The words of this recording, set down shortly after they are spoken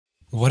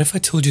What if I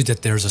told you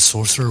that there's a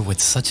sorcerer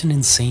with such an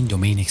insane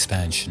domain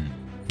expansion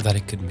that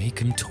it could make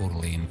him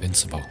totally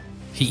invincible?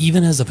 He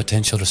even has the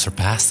potential to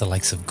surpass the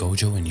likes of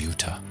Gojo and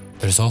Yuta.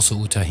 There's also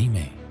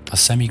Utahime, a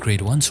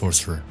semi-grade 1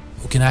 sorcerer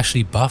who can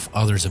actually buff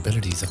others'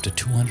 abilities up to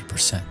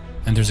 200%.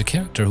 And there's a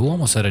character who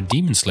almost had a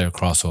Demon Slayer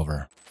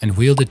crossover and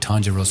wielded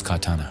Tanjiro's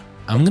katana.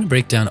 I'm going to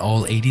break down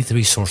all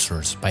 83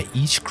 sorcerers by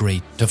each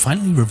grade to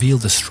finally reveal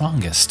the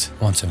strongest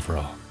once and for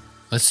all.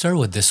 Let's start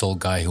with this old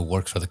guy who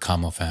worked for the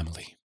Kamo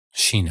family,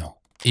 Shino.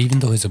 Even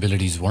though his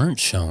abilities weren't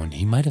shown,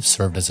 he might have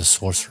served as a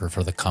sorcerer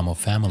for the Kamo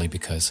family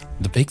because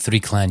the big three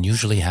clan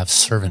usually have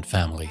servant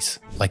families,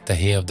 like the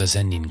Hei of the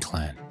Zenin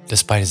clan.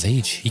 Despite his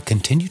age, he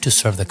continued to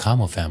serve the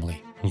Kamo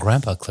family, and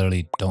Grandpa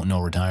clearly don't know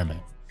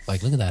retirement.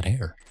 Like, look at that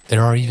hair.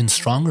 There are even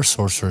stronger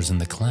sorcerers in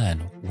the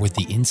clan with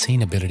the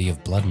insane ability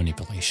of blood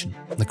manipulation.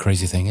 The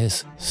crazy thing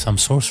is, some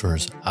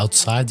sorcerers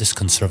outside this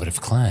conservative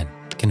clan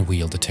can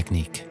wield the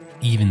technique,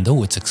 even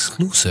though it's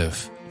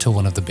exclusive to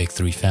one of the big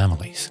three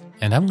families.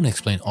 And I'm going to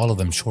explain all of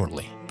them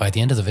shortly. By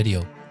the end of the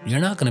video, you're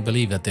not going to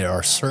believe that there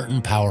are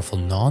certain powerful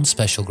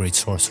non-special grade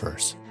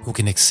sorcerers who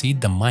can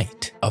exceed the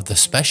might of the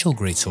special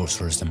grade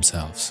sorcerers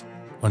themselves.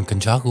 When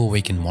Kenjaku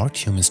Awakened marked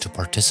humans to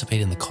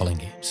participate in the Culling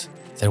Games,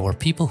 there were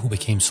people who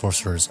became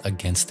sorcerers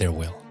against their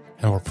will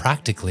and were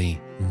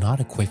practically not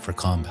equipped for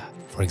combat.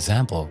 For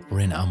example,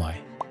 Rin Amai,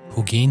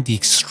 who gained the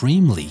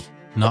extremely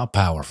not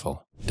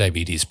powerful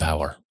diabetes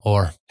power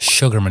or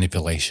sugar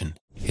manipulation.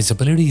 His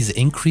ability is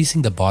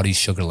increasing the body's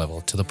sugar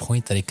level to the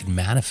point that it could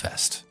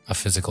manifest a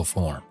physical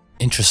form.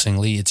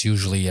 Interestingly, it's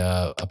usually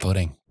a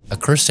pudding. A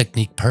curse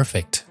technique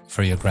perfect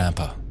for your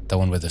grandpa, the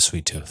one with the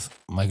sweet tooth.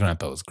 My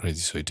grandpa was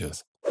crazy sweet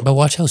tooth. But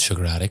watch out,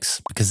 sugar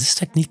addicts, because this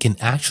technique can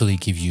actually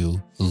give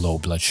you low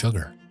blood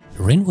sugar.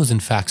 Rin was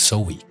in fact so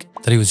weak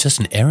that he was just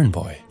an errand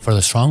boy for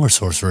the stronger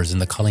sorcerers in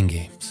the Culling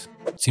Games.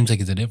 Seems like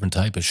it's a different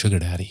type of sugar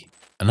daddy.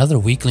 Another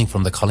weakling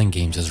from the Culling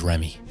Games is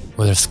Remy,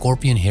 with her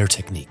scorpion hair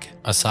technique.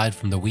 Aside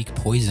from the weak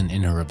poison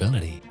in her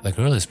ability, the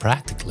girl is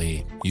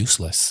practically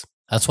useless.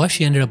 That's why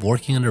she ended up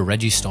working under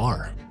Reggie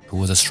Star, who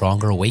was a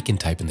stronger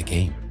awakened type in the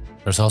game.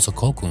 There's also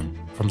Kokun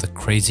from the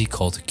crazy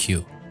cult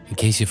Q. In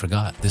case you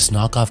forgot, this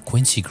knockoff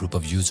Quincy group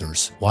of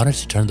users wanted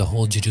to turn the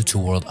whole Jujutsu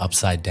world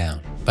upside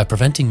down by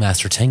preventing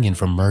Master Tengen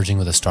from merging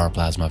with a star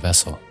plasma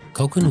vessel.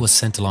 Kokun was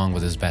sent along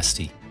with his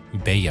bestie,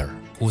 Bayer,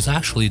 who was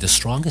actually the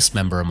strongest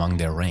member among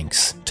their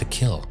ranks, to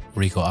kill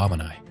Riko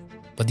Amanai.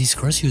 But these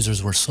curse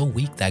users were so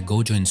weak that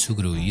Gojo and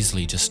Suguru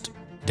easily just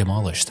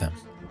demolished them.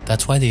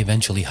 That's why they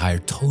eventually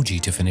hired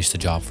Toji to finish the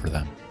job for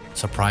them.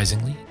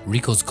 Surprisingly,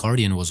 Riko's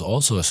guardian was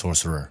also a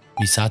sorcerer,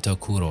 Misato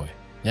Kuroi.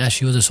 Yeah,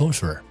 she was a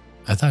sorcerer.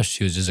 I thought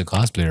she was just a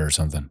cosplayer or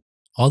something.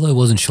 Although it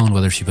wasn't shown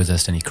whether she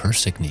possessed any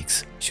curse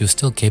techniques, she was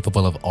still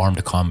capable of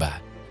armed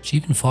combat. She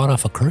even fought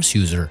off a curse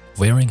user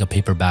wearing a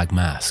paper bag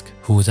mask,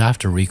 who was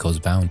after Riko's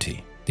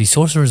bounty. These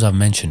sorcerers I've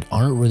mentioned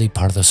aren't really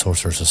part of the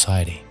Sorcerer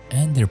Society,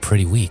 and they're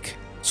pretty weak,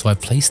 so I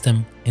placed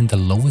them in the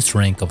lowest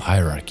rank of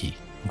hierarchy,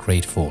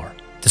 grade 4.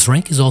 This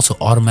rank is also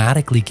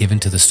automatically given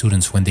to the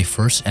students when they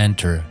first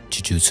enter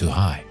Jujutsu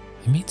High.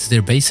 It means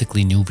they're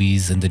basically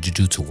newbies in the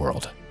Jujutsu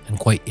world, and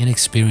quite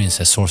inexperienced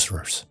as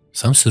sorcerers.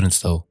 Some students,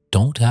 though,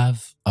 don't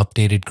have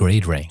updated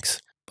grade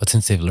ranks, but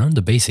since they've learned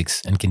the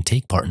basics and can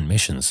take part in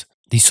missions,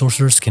 these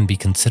sorcerers can be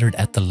considered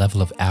at the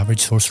level of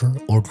average sorcerer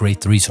or grade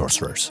 3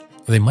 sorcerers.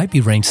 They might be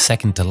ranked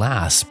second to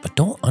last, but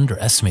don't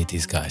underestimate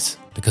these guys,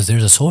 because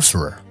there's a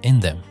sorcerer in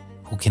them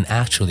who can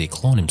actually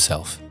clone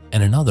himself,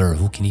 and another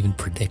who can even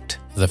predict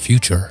the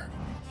future.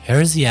 Here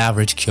is the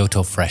average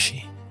Kyoto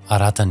freshie,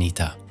 Arata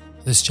Nita.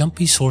 This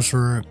jumpy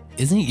sorcerer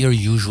isn't your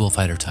usual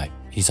fighter type.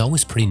 He's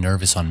always pretty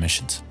nervous on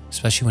missions,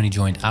 especially when he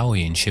joined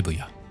Aoi in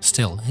Shibuya.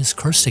 Still, his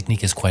curse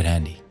technique is quite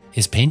handy.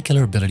 His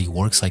painkiller ability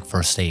works like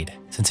first aid,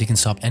 since he can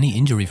stop any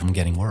injury from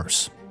getting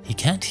worse. He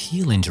can't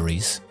heal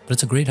injuries, but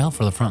it's a great help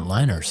for the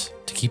frontliners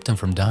to keep them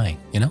from dying,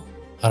 you know?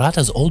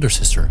 Arata's older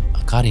sister,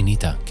 Akari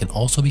Nita, can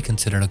also be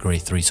considered a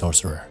grade 3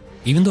 sorcerer.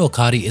 Even though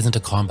Akari isn't a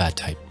combat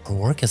type, her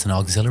work as an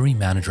auxiliary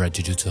manager at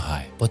Jujutsu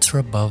High puts her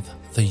above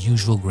the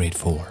usual grade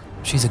 4.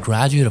 She's a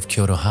graduate of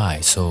Kyoto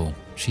High, so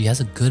she has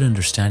a good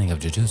understanding of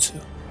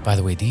Jujutsu. By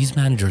the way, these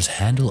managers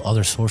handle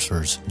other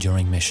sorcerers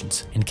during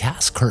missions and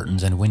cast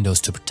curtains and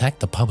windows to protect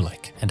the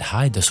public and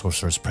hide the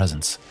sorcerer's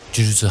presence.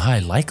 Jujutsu High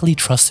likely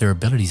trusts their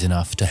abilities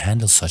enough to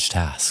handle such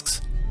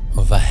tasks.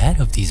 The head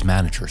of these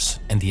managers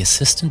and the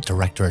assistant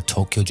director at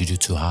Tokyo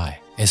Jujutsu High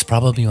is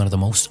probably one of the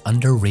most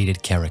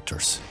underrated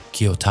characters,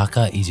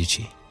 Kiyotaka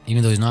Ijichi.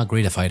 Even though he's not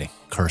great at fighting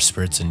cursed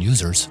spirits and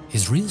users,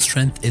 his real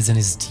strength is in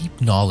his deep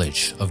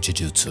knowledge of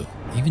Jujutsu.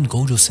 Even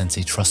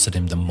Gojo-sensei trusted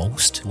him the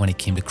most when it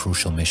came to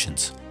crucial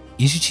missions.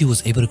 Ijichi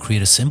was able to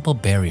create a simple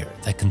barrier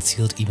that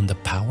concealed even the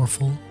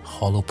powerful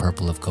hollow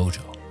purple of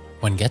Gojo.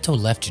 When Geto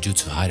left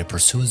Jujutsu High to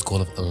pursue his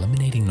goal of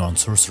eliminating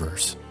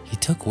non-sorcerers, he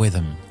took with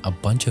him a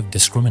bunch of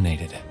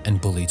discriminated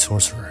and bullied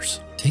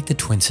sorcerers. Take the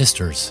twin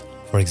sisters,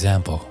 for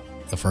example.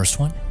 The first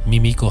one,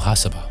 Mimiko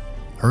Hasaba.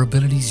 Her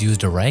abilities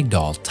used a rag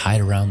doll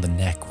tied around the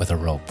neck with a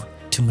rope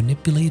to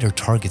manipulate her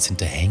targets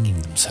into hanging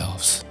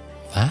themselves.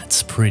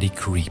 That's pretty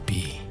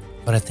creepy.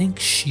 but I think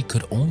she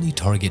could only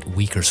target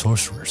weaker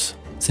sorcerers,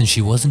 since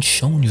she wasn't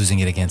shown using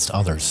it against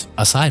others,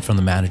 aside from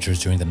the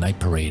managers during the night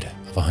parade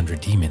of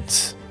 100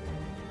 demons.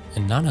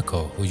 And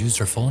Nanako, who used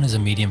her phone as a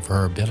medium for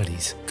her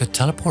abilities, could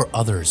teleport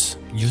others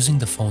using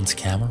the phone's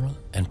camera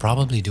and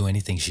probably do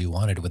anything she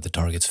wanted with the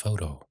target's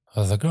photo.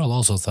 The girl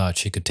also thought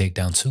she could take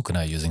down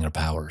Sukuna using her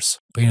powers,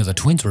 but the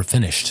twins were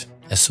finished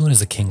as soon as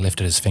the king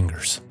lifted his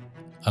fingers.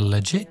 A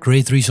legit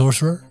grade 3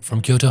 sorcerer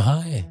from Kyoto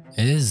High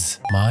is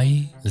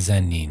Mai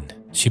Zenin.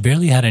 She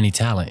barely had any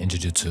talent in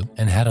Jujutsu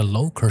and had a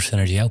low curse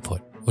energy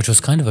output, which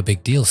was kind of a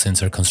big deal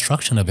since her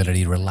construction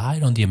ability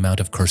relied on the amount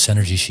of curse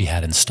energy she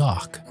had in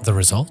stock. The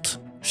result?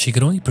 She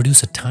could only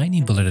produce a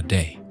tiny bullet a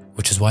day,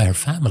 which is why her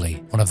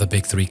family, one of the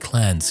big 3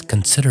 clans,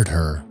 considered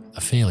her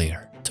a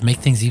failure. To make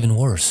things even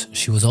worse,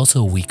 she was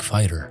also a weak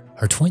fighter.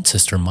 Her twin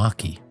sister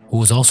Maki, who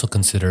was also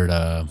considered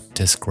a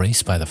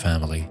disgrace by the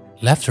family,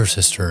 left her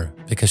sister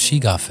because she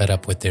got fed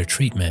up with their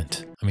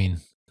treatment.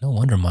 No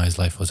wonder Mai's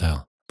life was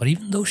hell. But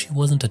even though she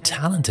wasn't a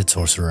talented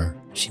sorcerer,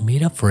 she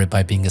made up for it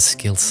by being a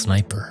skilled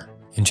sniper.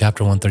 In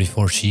chapter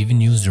 134, she even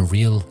used a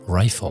real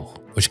rifle,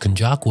 which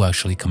Kenjaku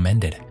actually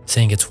commended,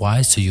 saying it's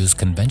wise to use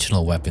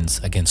conventional weapons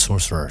against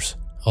sorcerers.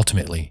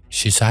 Ultimately,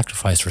 she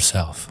sacrificed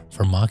herself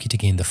for Maki to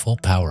gain the full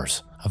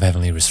powers of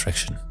heavenly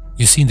restriction.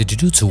 You see, in the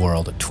Jujutsu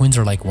world, twins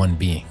are like one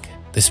being.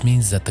 This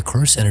means that the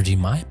curse energy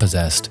Mai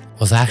possessed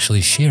was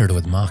actually shared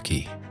with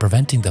Maki,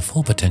 preventing the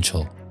full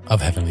potential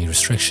of heavenly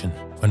restriction.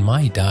 When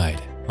Mai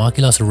died,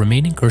 Maki lost the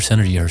remaining curse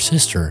energy her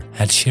sister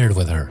had shared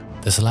with her.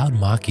 This allowed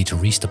Maki to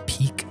reach the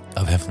peak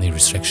of heavenly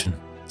restriction.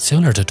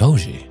 Similar to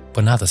Toji,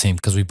 but not the same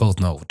because we both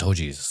know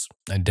Toji is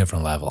a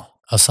different level.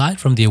 Aside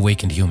from the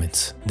awakened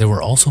humans, there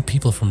were also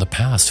people from the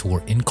past who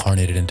were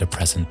incarnated into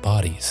present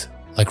bodies,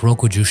 like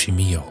Rokujushi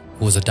Miyo,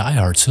 who was a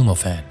diehard sumo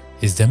fan.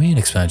 His domain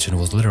expansion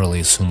was literally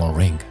a sumo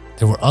ring.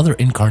 There were other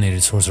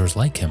incarnated sorcerers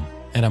like him,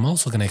 and I'm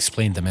also going to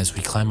explain them as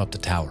we climb up the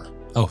tower.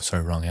 Oh,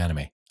 sorry, wrong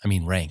anime.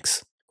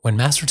 Ranks. When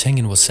Master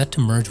Tengen was set to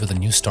merge with a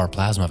new star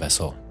plasma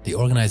vessel, the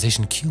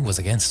organization Q was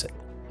against it,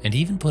 and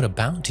even put a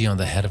bounty on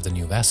the head of the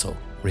new vessel,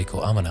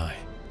 Riko Amanai.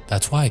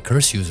 That's why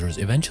curse users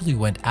eventually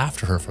went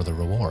after her for the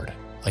reward,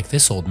 like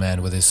this old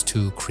man with his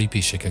 2 creepy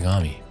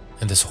Shikigami,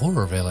 and this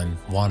horror villain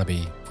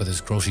wannabe with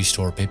his grocery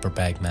store paper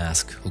bag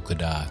mask who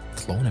could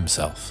clone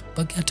himself.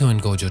 But Geto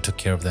and Gojo took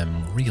care of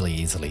them really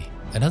easily.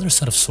 Another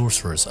set of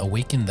sorcerers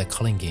awakened the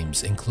culling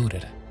games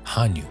included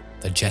Hanyu,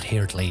 the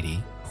jet-haired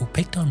lady, who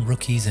picked on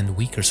rookies and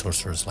weaker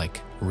sorcerers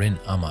like Rin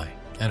Amai,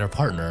 and her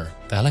partner,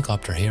 the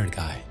helicopter-haired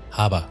guy,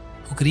 Haba,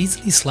 who could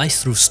easily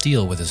slice through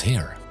steel with his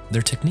hair.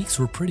 Their techniques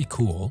were pretty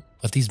cool,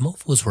 but these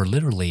mofos were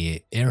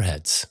literally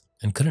airheads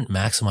and couldn't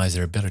maximize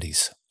their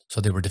abilities,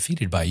 so they were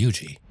defeated by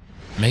Yuji.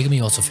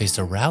 Megami also faced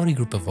a rowdy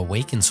group of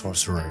awakened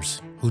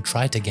sorcerers who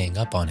tried to gang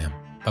up on him,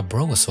 but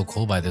bro was so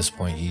cool by this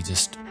point he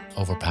just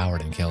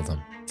overpowered and killed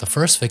them. The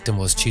first victim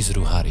was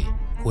Chizuru Hari,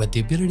 who had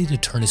the ability to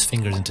turn his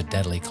fingers into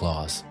deadly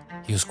claws.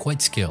 He was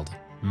quite skilled,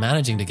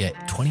 managing to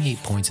get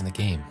 28 points in the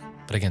game,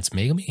 but against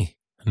Megami,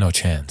 no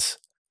chance.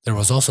 There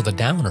was also the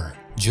downer,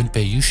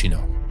 Junpei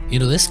Yoshino.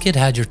 This kid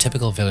had your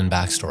typical villain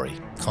backstory,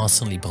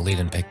 constantly bullied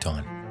and picked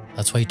on.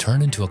 That's why he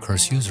turned into a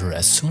curse user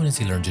as soon as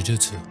he learned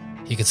Jujutsu.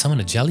 He could summon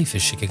a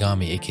jellyfish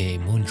Shikigami aka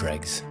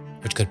Moondregs,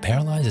 which could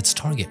paralyze its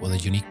target with a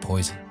unique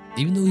poison.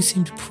 Even though he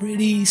seemed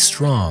pretty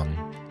strong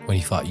when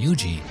he fought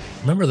Yuji,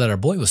 remember that our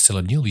boy was still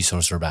a newbie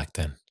sorcerer back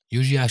then.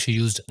 Yuji actually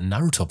used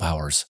Naruto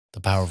powers, the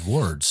power of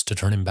words, to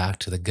turn him back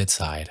to the good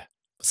side.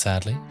 But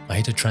sadly, I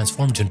had to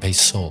transform Junpei's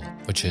soul,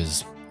 which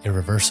is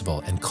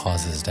irreversible and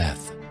causes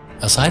death.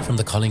 Aside from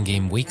the culling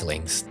game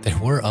weaklings, there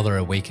were other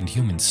awakened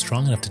humans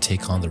strong enough to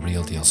take on the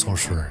real deal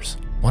sorcerers.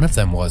 One of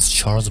them was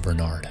Charles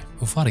Bernard,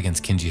 who fought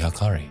against Kinji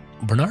Hakari.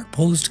 Bernard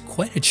posed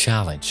quite a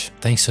challenge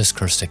thanks to his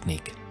curse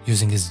technique.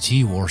 Using his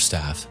G War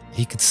Staff,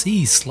 he could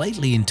see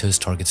slightly into his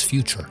target's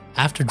future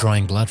after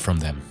drawing blood from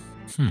them.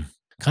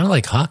 Kind of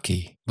like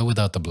hockey, but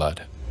without the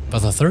blood. But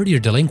the third-year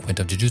delinquent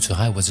of Jujutsu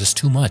High was just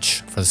too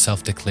much for the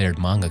self-declared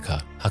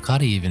mangaka.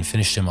 Hakari even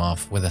finished him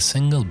off with a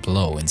single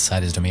blow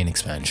inside his domain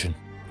expansion.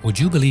 Would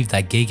you believe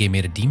that Gege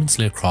made a Demon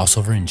Slayer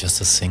crossover in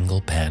just a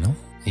single panel?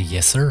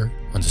 Yes sir.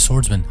 When the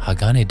swordsman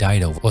Hagane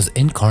Daido was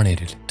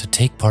incarnated to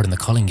take part in the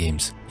culling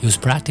games, he was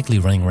practically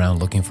running around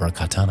looking for a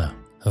katana.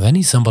 Then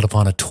he stumbled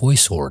upon a toy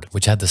sword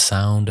which had the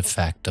sound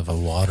effect of a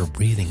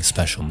water-breathing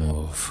special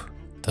move.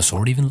 The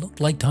sword even looked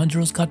like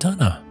Tanjiro's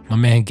katana. My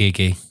man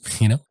Gege,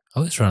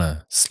 always trying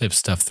to slip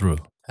stuff through.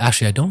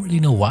 Actually, I don't really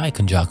know why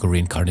Kenjaku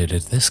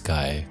reincarnated this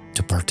guy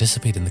to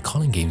participate in the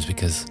culling games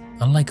because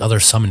unlike other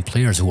summoned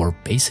players who were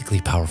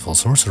basically powerful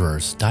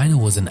sorcerers, Daido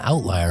was an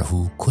outlier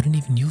who couldn't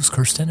even use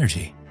cursed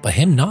energy. But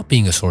him not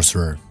being a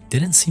sorcerer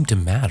didn't seem to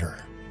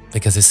matter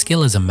because his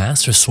skill as a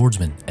master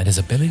swordsman and his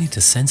ability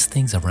to sense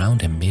things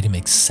around him made him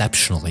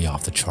exceptionally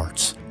off the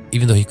charts.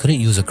 Even though he couldn't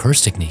use a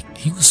curse technique,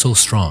 he was so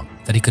strong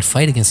that he could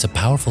fight against a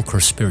powerful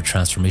cursed spirit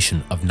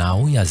transformation of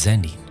Naoya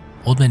Zenin.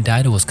 Old man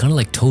Daido was kind of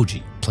like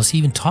Toji, plus he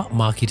even taught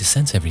Maki to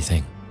sense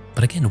everything.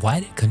 But again,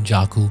 why did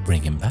Kenjaku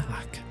bring him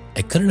back?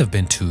 It couldn't have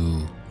been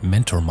to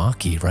mentor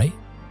Maki, right?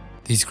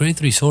 These grade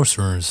 3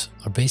 sorcerers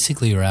are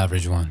basically your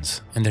average ones,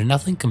 and they're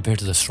nothing compared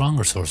to the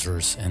stronger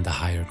sorcerers and the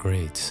higher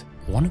grades.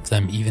 One of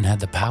them even had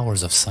the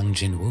powers of Sung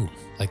Jin Woo,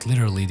 like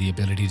literally the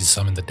ability to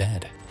summon the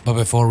dead. But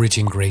before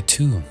reaching grade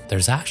 2,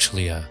 there's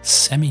actually a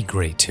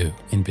semi-grade 2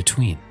 in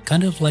between,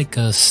 kind of like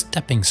a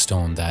stepping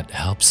stone that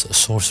helps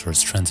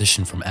sorcerers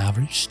transition from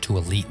average to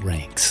elite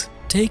ranks.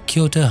 Take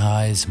Kyoto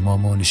High's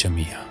Momo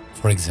Nishimiya,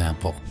 for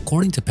example.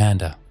 According to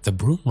Panda, the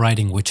broom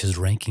riding witch's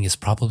ranking is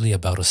probably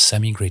about a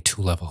semi-grade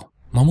 2 level.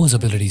 Momo's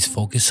abilities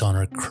focus on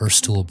her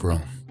Curse Tool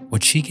broom,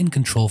 which she can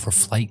control for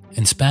flight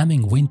and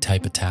spamming wind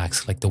type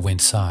attacks like the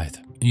Wind Scythe.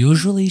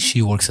 Usually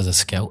she works as a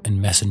scout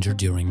and messenger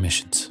during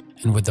missions,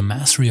 and with the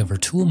mastery of her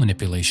tool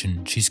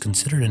manipulation, she's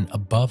considered an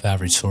above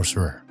average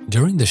sorcerer.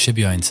 During the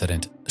Shibuya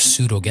incident,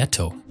 Pseudo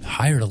Geto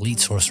hired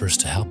elite sorcerers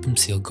to help him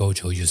seal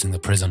Gojo using the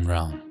prison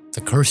realm. The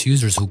curse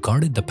users who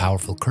guarded the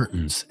powerful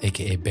curtains,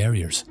 aka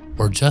barriers,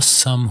 were just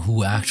some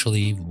who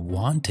actually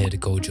wanted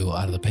Gojo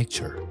out of the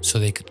picture so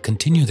they could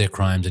continue their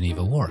crimes and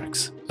evil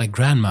works, like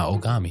Grandma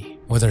Ogami.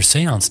 With her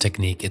seance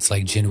technique, it's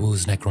like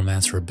Jinwoo's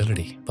necromancer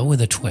ability, but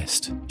with a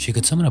twist. She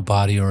could summon a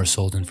body or a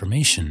souled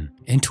information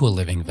into a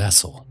living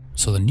vessel,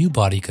 so the new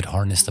body could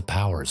harness the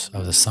powers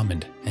of the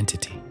summoned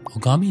entity.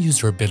 Ogami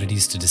used her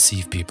abilities to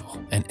deceive people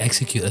and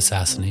execute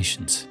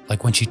assassinations,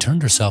 like when she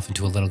turned herself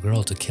into a little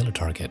girl to kill a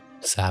target.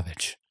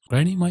 Savage.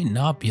 Granny might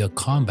not be a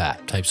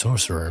combat type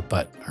sorcerer,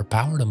 but her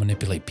power to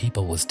manipulate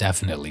people was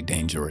definitely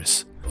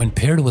dangerous. When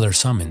paired with her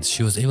summons,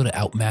 she was able to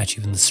outmatch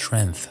even the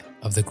strength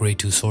of the grade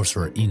 2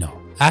 sorcerer Ino.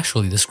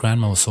 Actually, this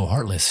grandma was so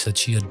heartless that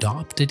she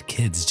adopted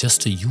kids just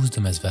to use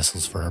them as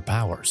vessels for her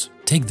powers.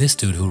 Take this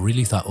dude who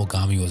really thought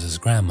Ogami was his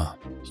grandma.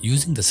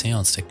 Using the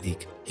seance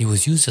technique, he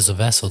was used as a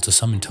vessel to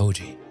summon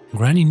Toji.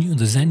 Granny knew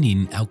the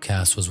Zenin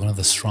outcast was one of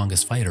the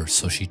strongest fighters,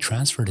 so she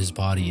transferred his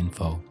body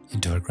info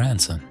into her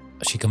grandson.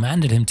 She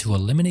commanded him to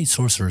eliminate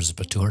sorcerers,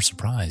 but to her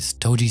surprise,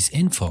 Toji's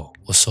info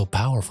was so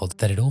powerful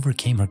that it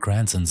overcame her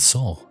grandson's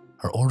soul.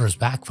 Her orders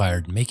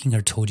backfired, making her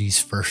Toji's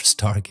first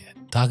target.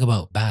 Talk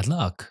about bad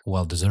luck,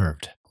 well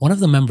deserved. One of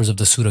the members of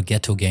the Pseudo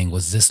Geto gang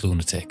was this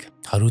lunatic,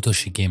 Haruto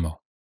Shigemo.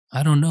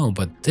 I don't know,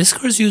 but this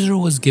curse user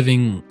was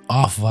giving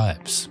off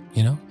vibes,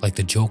 you know, like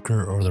the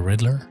Joker or the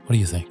Riddler. What do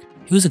you think?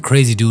 He was a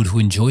crazy dude who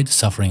enjoyed the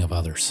suffering of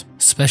others,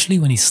 especially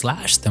when he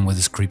slashed them with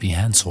his creepy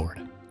hand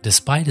sword.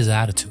 Despite his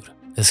attitude,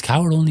 this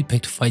coward only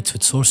picked fights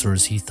with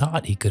sorcerers he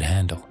thought he could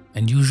handle,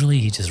 and usually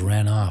he just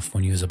ran off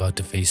when he was about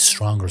to face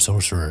stronger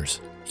sorcerers.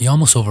 He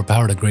almost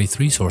overpowered a grade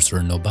 3 sorcerer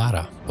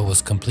Nobara, but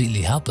was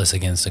completely helpless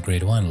against a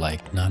grade 1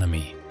 like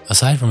Nanami.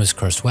 Aside from his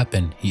cursed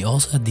weapon, he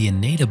also had the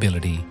innate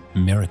ability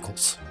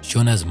Miracles,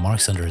 shown as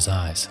marks under his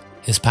eyes.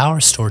 His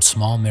powers stored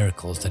small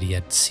miracles that he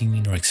had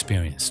seen or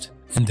experienced,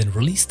 and then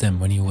released them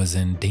when he was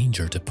in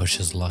danger to push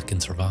his luck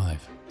and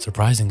survive.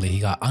 Surprisingly,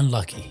 he got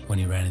unlucky when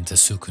he ran into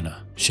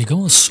Sukuna.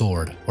 Shigemo's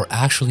sword were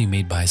actually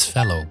made by his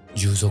fellow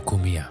Juzo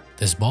Kumiya.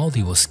 This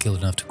baldy was skilled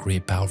enough to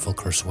create powerful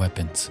cursed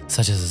weapons,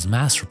 such as his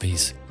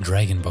masterpiece,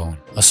 Dragon Bone,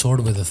 a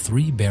sword with a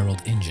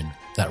 3-barreled engine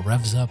that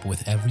revs up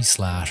with every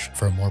slash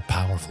for a more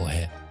powerful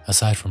hit.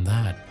 Aside from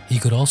that, he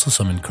could also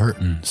summon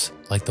curtains,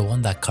 like the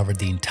one that covered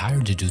the entire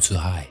Jujutsu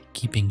High,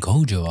 keeping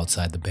Gojo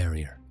outside the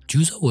barrier.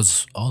 Juzo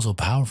was also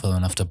powerful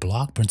enough to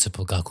block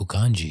Principal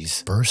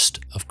Gakukanji's burst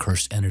of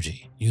cursed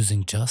energy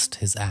using just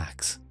his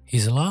axe.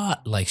 He's a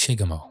lot like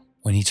Shigemo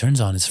when he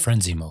turns on his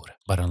frenzy mode,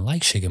 but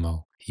unlike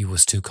Shigemo, he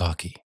was too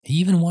cocky. He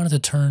even wanted to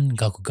turn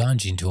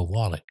Gakuganji into a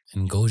wallet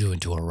and Gojo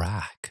into a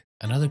rack.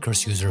 Another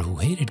curse user who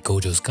hated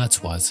Gojo's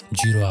guts was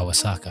Jiro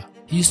Awasaka.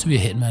 He used to be a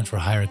hitman for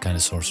hire kind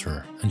of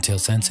sorcerer until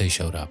Sensei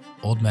showed up.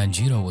 Old man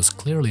Jiro was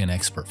clearly an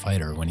expert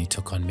fighter when he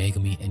took on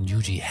Megumi and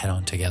Yuji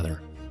head-on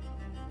together.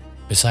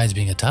 Besides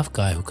being a tough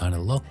guy who kinda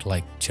looked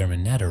like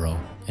Chairman Netero,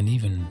 and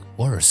even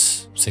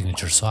worse,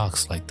 signature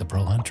socks like the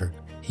Pro Hunter,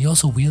 he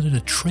also wielded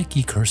a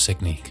tricky curse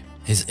technique.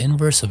 His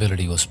inverse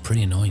ability was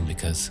pretty annoying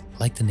because,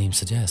 like the name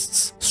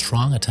suggests,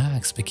 strong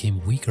attacks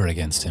became weaker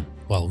against him,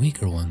 while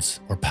weaker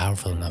ones were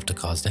powerful enough to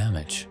cause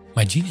damage.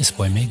 My genius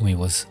boy Megumi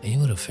was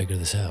able to figure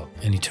this out,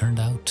 and he turned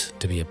out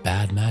to be a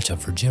bad matchup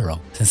for Jiro,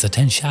 since the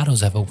 10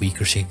 Shadows have a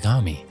weaker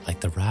Shikigami,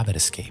 like the Rabbit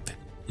Escape.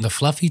 The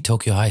fluffy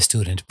Tokyo High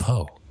student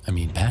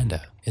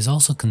Panda, is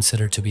also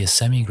considered to be a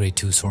semi-grade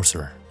 2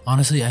 sorcerer.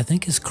 Honestly, I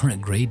think his current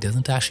grade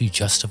doesn't actually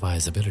justify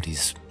his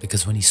abilities,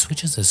 because when he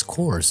switches his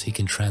cores, he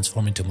can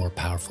transform into more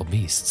powerful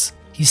beasts.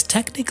 He's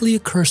technically a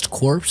cursed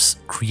corpse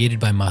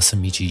created by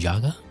Masamichi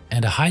Yaga,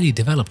 and a highly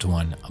developed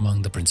one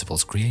among the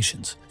principal's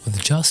creations.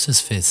 With just his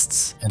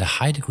fists and a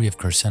high degree of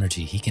curse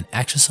energy, he can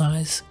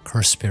exercise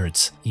cursed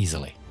spirits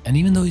easily. And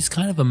even though he's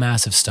kind of a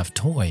massive stuffed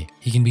toy,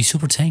 he can be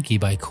super tanky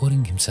by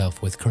coating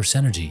himself with curse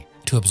energy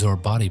to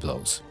absorb body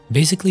blows.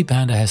 Basically,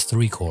 Panda has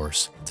 3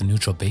 cores: the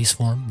neutral base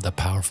form, the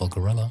powerful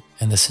gorilla,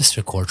 and the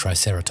sister core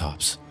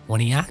Triceratops.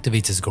 When he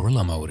activates his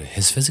gorilla mode,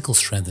 his physical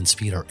strength and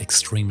speed are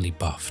extremely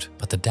buffed,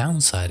 but the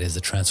downside is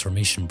the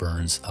transformation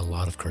burns a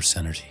lot of curse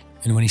energy.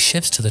 And when he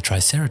shifts to the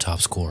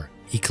Triceratops core,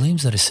 he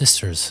claims that his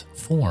sister's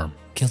form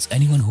kills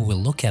anyone who will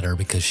look at her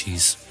because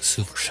she's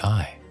super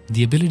shy.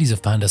 The abilities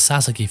of Panda's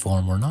Sasaki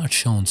form were not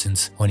shown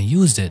since when he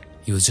used it,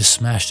 he was just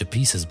smashed to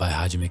pieces by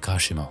Hajime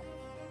Kashimo.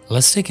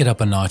 Let's take it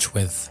up a notch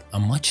with a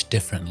much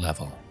different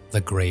level,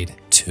 the Grade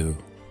 2.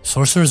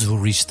 Sorcerers who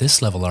reach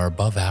this level are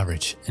above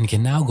average and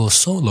can now go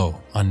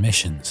solo on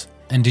missions.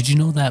 And did you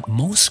know that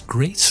most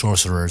great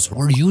sorcerers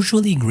were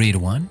usually Grade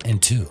 1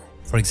 and 2?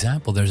 For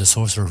example, there's a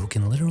sorcerer who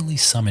can literally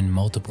summon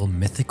multiple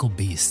mythical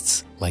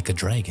beasts, like a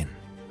dragon.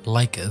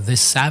 Like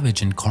this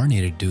savage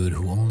incarnated dude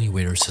who only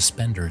wears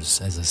suspenders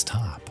as his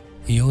top.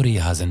 Iori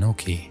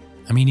Hazenoki.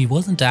 I mean, he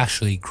wasn't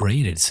actually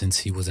graded since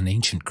he was an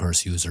ancient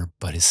curse user,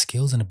 but his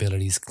skills and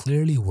abilities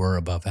clearly were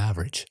above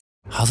average.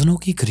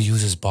 Hazenoki could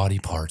use his body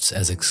parts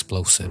as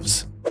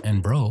explosives.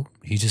 And bro,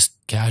 he just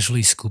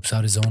casually scoops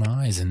out his own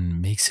eyes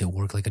and makes it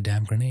work like a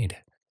damn grenade.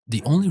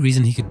 The only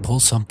reason he could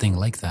pull something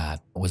like that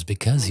was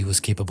because he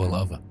was capable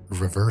of a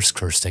reverse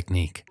curse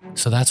technique.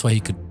 So that's why he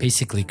could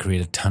basically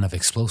create a ton of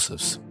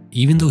explosives.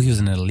 Even though he was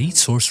an elite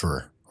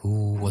sorcerer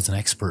who was an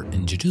expert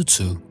in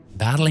Jujutsu,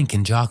 battling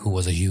Kenjaku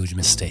was a huge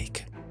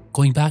mistake.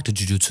 Going back to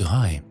Jujutsu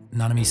High,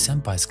 Nanami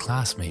Senpai's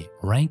classmate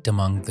ranked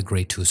among the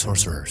Grade 2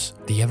 sorcerers,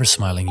 the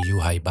ever-smiling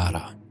Yuha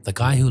Ibara, the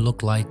guy who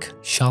looked like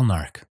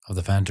Shalnark of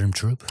the Phantom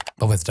Troop,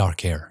 but with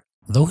dark hair.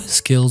 Though his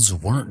skills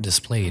weren't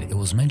displayed, it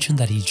was mentioned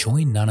that he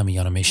joined Nanami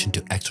on a mission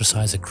to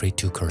exorcise a Grade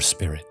 2 cursed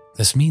spirit.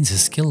 This means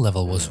his skill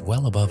level was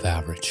well above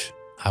average.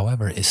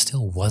 However, it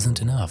still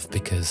wasn't enough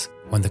because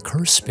when the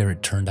cursed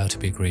spirit turned out to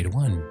be Grade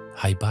 1,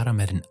 Haibara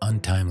met an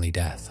untimely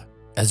death.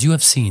 As you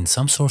have seen,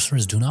 some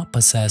sorcerers do not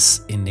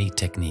possess innate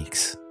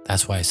techniques.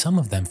 That's why some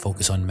of them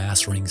focus on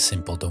mastering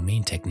simple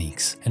domain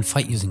techniques and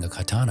fight using a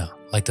katana,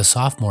 like the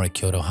sophomore at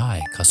Kyoto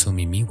High,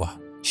 Kasumi Miwa.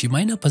 She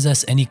might not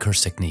possess any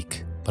curse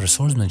technique, but her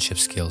swordsmanship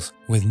skills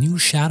with new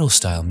shadow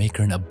style make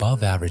her an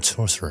above average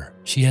sorcerer.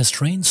 She has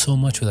trained so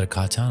much with her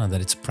katana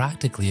that it's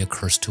practically a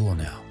curse tool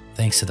now,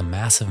 thanks to the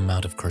massive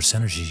amount of curse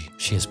energy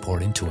she has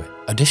poured into it.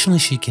 Additionally,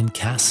 she can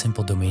cast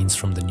simple domains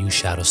from the new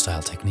shadow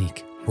style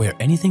technique, where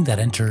anything that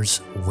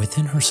enters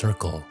within her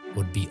circle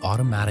would be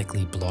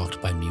automatically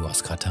blocked by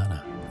Miwa's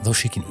katana. Though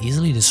she can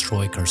easily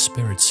destroy cursed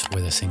spirits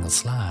with a single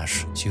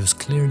slash, she was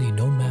clearly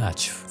no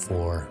match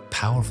for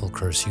powerful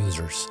curse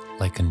users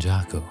like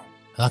Kenjaku.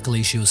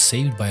 Luckily, she was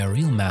saved by a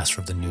real master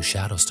of the new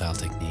shadow style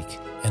technique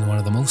and one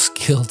of the most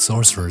skilled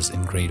sorcerers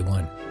in Grade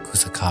 1,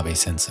 Kusakabe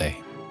Sensei.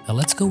 Now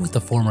let's go with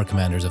the former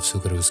commanders of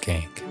Sukaru's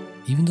gang.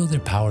 Even though their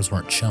powers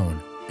weren't shown,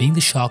 being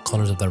the shock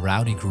callers of the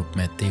rowdy group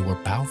meant they were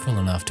powerful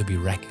enough to be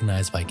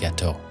recognized by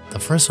Geto. The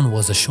first one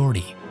was a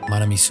shorty,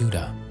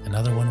 Manamisuda.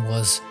 Another one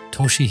was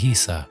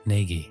Toshihisa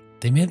Negi.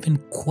 They may have been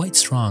quite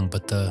strong,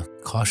 but the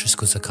cautious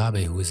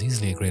Kusakabe, who was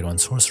easily a Grade 1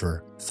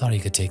 sorcerer, thought he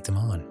could take them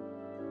on.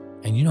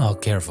 And you know how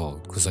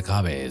careful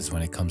Kusakabe is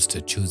when it comes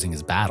to choosing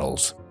his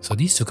battles, so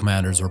these two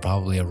commanders were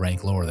probably a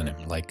rank lower than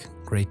him, like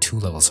Grade 2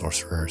 level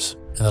sorcerers.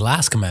 And the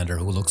last commander,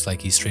 who looks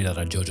like he's straight out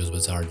of JoJo's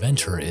Bizarre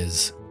Adventure,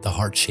 is the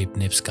heart-shaped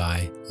Nips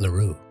guy,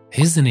 LaRue.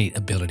 His innate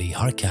ability,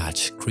 Heart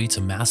Catch, creates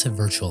a massive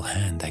virtual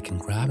hand that can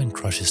grab and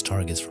crush his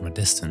targets from a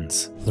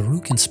distance. LaRue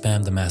can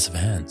spam the massive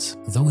hands,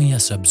 though he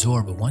has to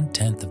absorb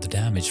 1/10 of the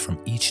damage from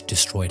each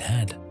destroyed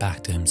hand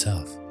back to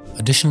himself.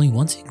 Additionally,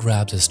 once he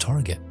grabs his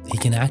target, he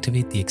can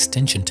activate the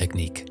extension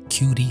technique,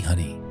 QD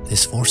Honey.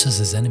 This forces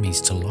his enemies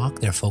to lock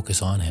their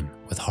focus on him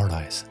with Heart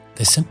Eyes.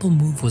 This simple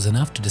move was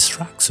enough to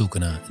distract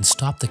Sukuna and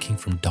stop the king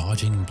from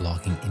dodging and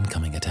blocking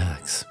incoming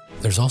attacks.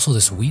 There's also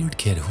this weird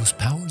kid whose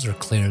powers are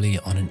clearly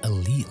on an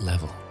elite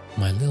level.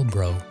 My little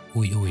bro,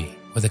 Ui Ui,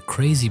 with a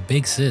crazy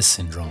big sis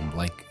syndrome,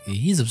 like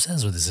he's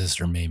obsessed with his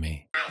sister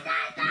Mei.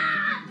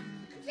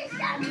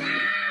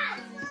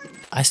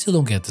 I still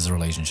don't get this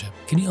relationship.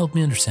 Can you help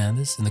me understand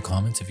this in the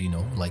comments if you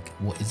know? Like,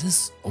 what is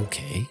this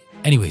okay?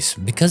 Anyways,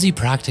 because he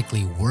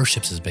practically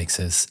worships his big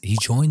sis, he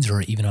joins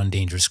her even on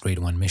dangerous Grade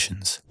 1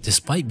 missions.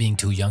 Despite being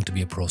too young to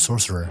be a pro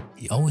sorcerer,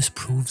 he always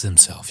proves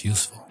himself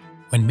useful.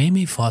 When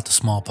Mei fought the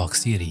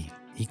smallpox deity,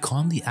 he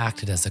calmly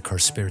acted as the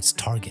cursed spirit's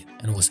target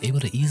and was able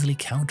to easily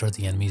counter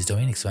the enemy's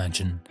domain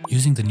expansion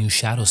using the new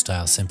shadow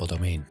style simple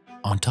domain.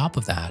 On top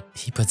of that,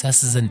 he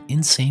possesses an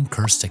insane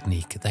curse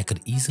technique that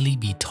could easily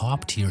be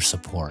top tier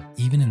support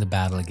even in the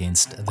battle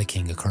against the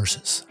King of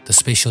Curses, the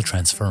spatial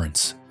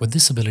transference. With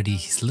this ability,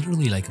 he's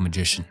literally like a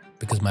magician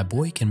because my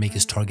boy can make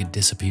his target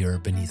disappear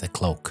beneath a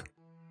cloak.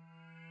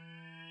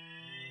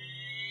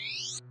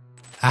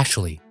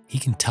 Actually, he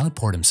can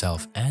teleport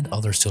himself and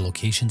others to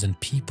locations and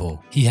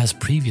people he has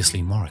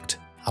previously marked,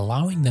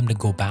 allowing them to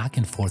go back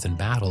and forth in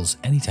battles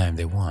anytime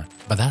they want.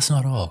 But that's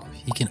not all.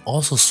 He can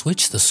also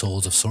switch the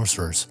souls of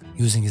sorcerers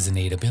using his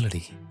innate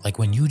ability, like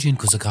when Yuji and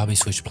Kusakabe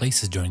switched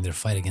places during their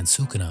fight against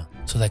Sukuna,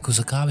 so that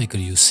Kusakabe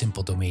could use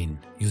simple domain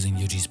using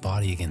Yuji's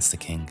body against the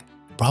king.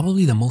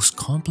 Probably the most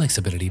complex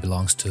ability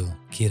belongs to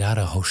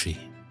Kirara Hoshi.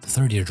 The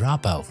third-year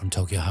dropout from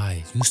Tokyo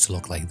High used to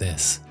look like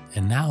this,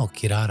 and now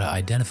Kirara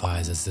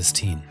identifies as this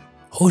teen.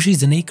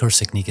 Hoshi's innate curse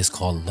technique is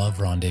called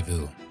Love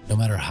Rendezvous. No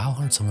matter how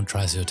hard someone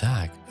tries to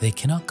attack, they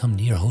cannot come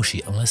near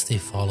Hoshi unless they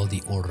follow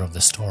the order of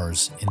the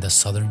stars in the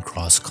Southern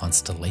Cross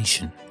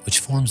constellation, which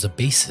forms the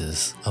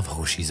basis of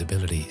Hoshi's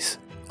abilities.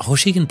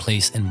 Hoshi can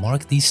place and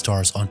mark these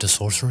stars onto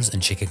sorcerers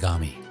and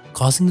Shikigami.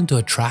 causing them to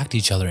attract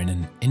each other in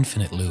an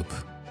infinite loop.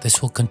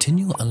 This will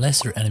continue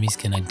unless their enemies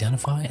can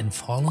identify and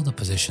follow the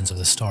positions of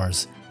the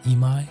stars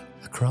Imai,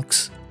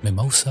 Acrux,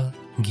 Mimosa,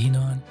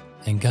 Ginon,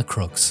 and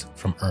Gakrux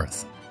from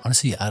Earth.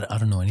 Honestly, I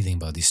don't know anything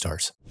about these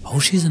stars.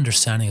 Hoshi's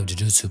understanding of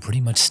Jujutsu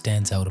pretty much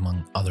stands out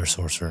among other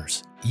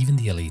sorcerers, even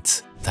the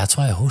elites. That's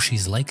why Hoshi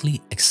is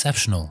likely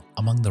exceptional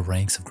among the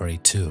ranks of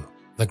Grade 2.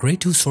 The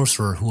Grade 2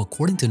 sorcerer who,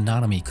 according to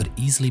Nanami, could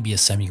easily be a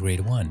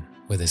semi-Grade 1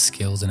 with his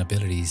skills and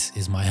abilities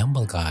is my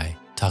humble guy,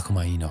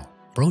 Takuma Ino.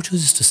 Bro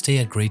chooses to stay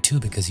at Grade 2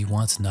 because he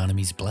wants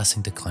Nanami's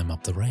blessing to climb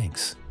up the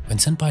ranks. When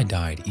Senpai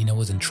died, Ino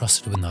was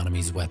entrusted with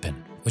Nanami's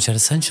weapon, which had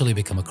essentially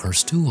become a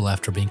cursed tool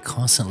after being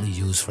constantly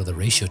used for the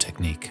ratio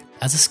technique.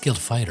 As a skilled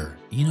fighter,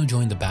 Ino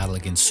joined the battle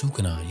against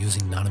Sukuna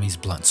using Nanami's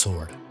blunt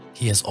sword.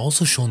 He has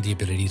also shown the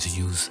ability to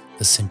use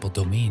the simple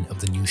domain of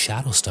the new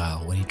shadow style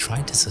when he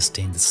tried to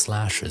sustain the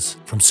slashes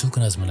from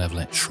Sukuna's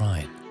malevolent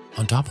shrine.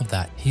 On top of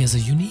that, he has a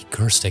unique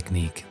curse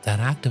technique that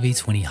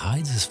activates when he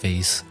hides his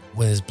face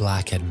with his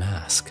blackhead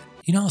mask.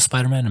 You know how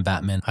Spider-Man and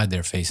Batman hide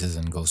their faces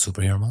and go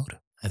superhero mode?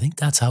 I think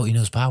that's how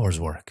Ino's powers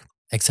work,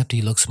 except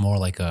he looks more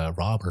like a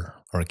robber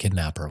or a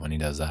kidnapper when he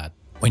does that.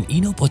 When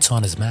Ino puts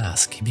on his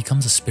mask, he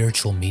becomes a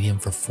spiritual medium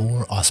for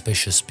 4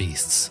 auspicious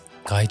beasts: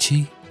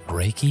 Kaichi,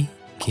 Reiki,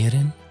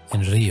 Kirin,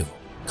 and Ryu.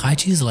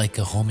 Kaichi is like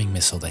a homing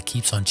missile that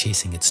keeps on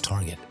chasing its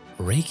target.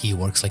 Reiki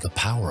works like a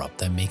power-up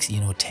that makes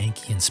Ino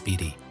tanky and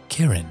speedy.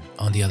 Kirin,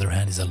 on the other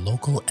hand, is a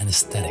local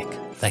anesthetic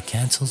that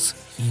cancels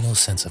Ino's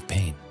sense of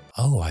pain.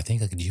 Oh, I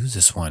think I could use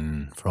this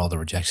one for all the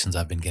rejections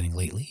I've been getting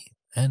lately,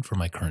 and for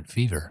my current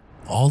fever.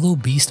 Although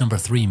beast number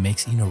 3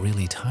 makes Ino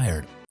really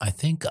tired, I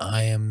think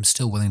I am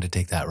still willing to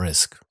take that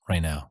risk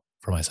right now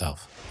for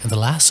myself. And the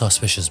last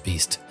auspicious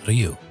beast,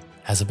 Ryu,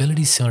 has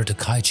abilities similar to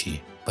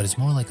Kaichi, but is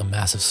more like a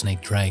massive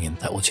snake dragon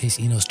that will chase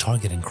Ino's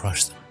target and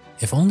crush them.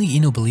 If only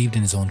Ino believed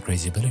in his own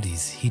crazy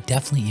abilities, he'd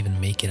definitely even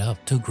make it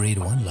up to Grade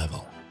 1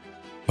 level.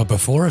 But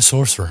before a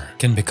sorcerer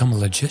can become a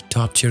legit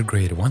top-tier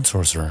Grade 1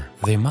 sorcerer,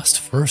 they must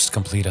first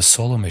complete a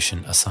solo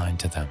mission assigned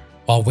to them.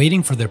 While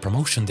waiting for their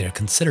promotion, they are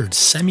considered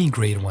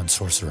semi-Grade 1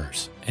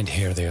 sorcerers. And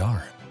here they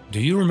are. Do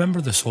you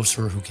remember the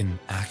sorcerer who can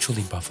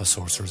actually buff a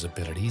sorcerer's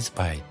abilities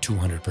by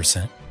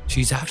 200%?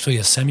 She's actually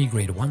a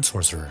semi-Grade 1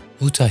 sorcerer,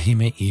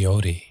 Utahime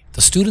Iori,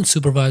 the student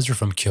supervisor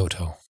from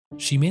Kyoto.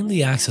 She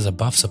mainly acts as a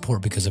buff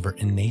support because of her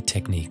innate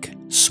technique,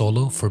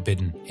 Solo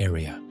Forbidden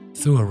Area.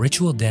 Through a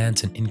ritual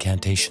dance and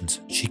incantations,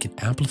 she can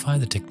amplify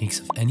the techniques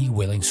of any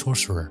willing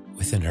sorcerer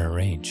within her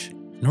range.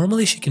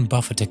 Normally she can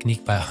buff a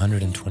technique by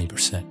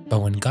 120%, but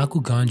when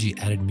Gaku Ganji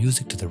added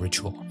music to the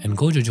ritual and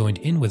Gojo joined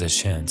in with his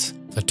chants,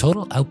 the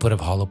total output of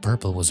Hollow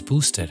Purple was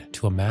boosted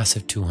to a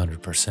massive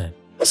 200%.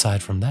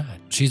 Aside from that,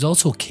 she's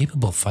also a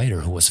capable fighter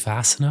who was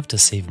fast enough to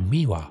save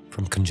Miwa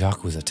from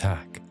Kenjaku's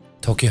attack.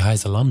 Tokyo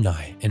High's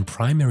alumni and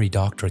primary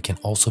doctor can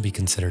also be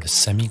considered a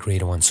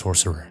semi-Grade 1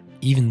 sorcerer,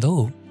 even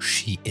though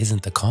she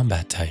isn't the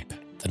combat type,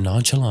 the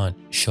nonchalant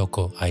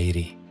Shoko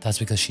Airi. That's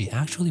because she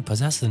actually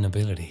possesses an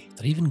ability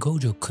that even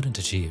Gojo couldn't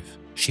achieve.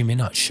 She may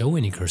not show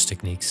any curse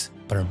techniques,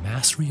 but her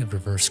mastery of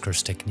reverse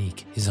curse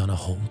technique is on a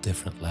whole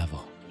different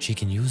level. She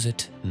can use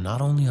it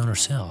not only on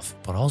herself,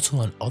 but also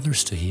on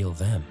others to heal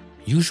them.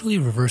 Usually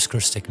reverse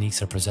curse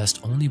techniques are possessed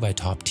only by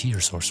top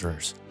tier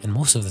sorcerers, and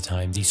most of the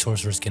time these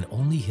sorcerers can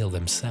only heal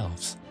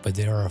themselves, but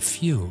there are a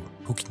few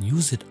who can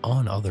use it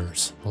on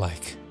others,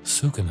 like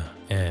Sukuna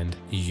and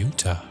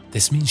Yuta.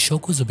 This means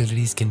Shoko's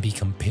abilities can be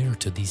compared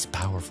to these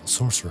powerful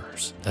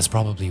sorcerers. That's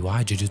probably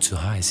why Jujutsu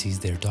High sees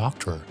their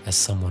doctor as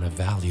someone of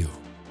value.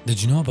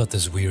 Did you know about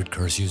this weird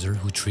curse user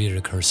who treated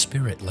a cursed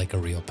spirit like a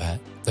real pet?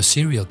 The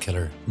serial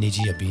killer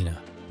Neji Abina,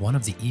 one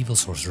of the evil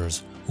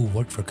sorcerers who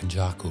worked for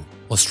Kenjaku,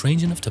 was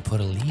strange enough to put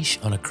a leash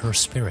on a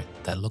cursed spirit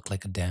that looked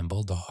like a damn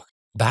bulldog.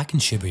 Back in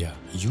Shibuya,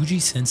 Yuji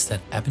sensed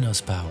that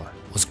Ebina's power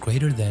was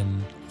greater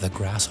than the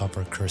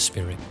grasshopper curse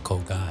spirit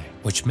Kogai,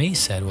 which Mei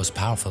said was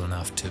powerful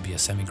enough to be a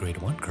semi-Grade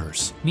 1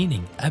 curse,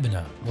 meaning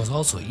Ebina was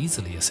also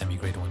easily a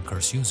semi-Grade 1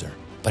 curse user.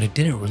 But it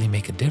didn't really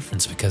make a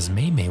difference because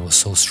Mei was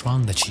so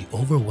strong that she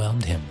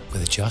overwhelmed him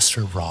with just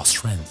her raw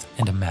strength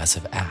and a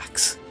massive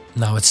axe.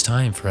 Now it's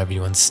time for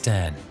everyone's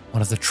stan,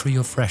 one of the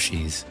trio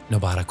freshies,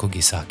 Nobara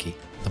Kugisaki.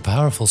 The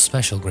powerful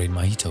special grade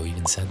Mahito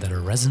even said that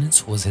her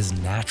resonance was his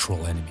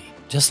natural enemy,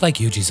 just like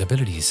Yuji's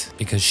abilities,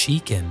 because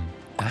she can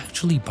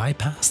actually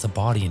bypass the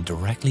body and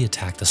directly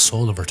attack the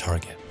soul of her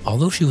target.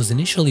 Although she was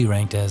initially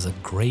ranked as a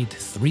grade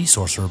 3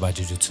 sorcerer by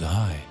Jujutsu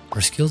High,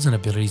 her skills and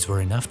abilities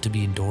were enough to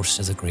be endorsed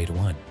as a grade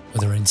 1.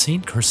 With her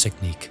insane curse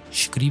technique,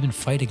 she could even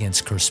fight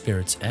against cursed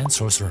spirits and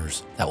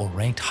sorcerers that were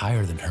ranked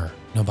higher than her.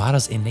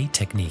 Nobara's innate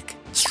technique,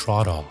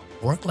 Straw Doll,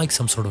 worked like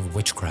some sort of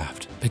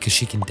witchcraft because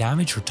she can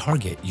damage her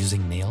target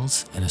using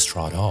nails and a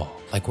straw doll.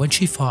 Like when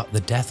she fought the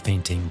Death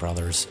Painting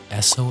brothers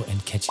Eso and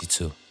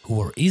Kechitsu, who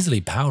were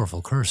easily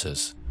powerful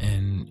curses,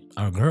 and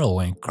our girl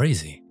went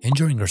crazy,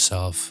 injuring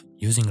herself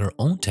using her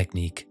own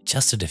technique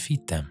just to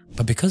defeat them.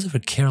 But because of her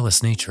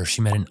careless nature,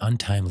 she met an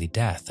untimely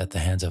death at the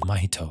hands of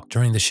Mahito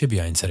during the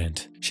Shibuya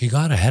incident. She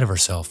got ahead of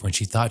herself when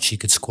she thought she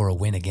could score a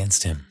win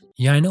against him.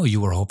 Yeah, I know you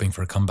were hoping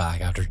for a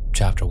comeback after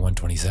chapter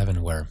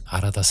 127 where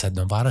Arata said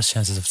Nobara's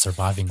chances of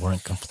surviving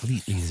weren't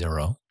completely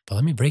zero. But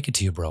let me break it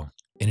to you, bro.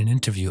 In an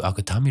interview,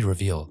 Akutami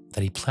revealed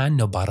that he planned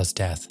Nobara's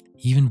death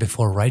even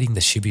before writing the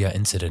Shibuya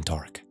incident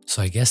arc.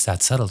 So I guess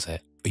that settles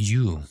it. But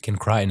you can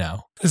cry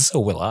now. So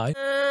will I.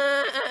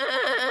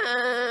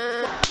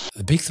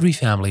 The big three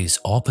families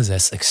all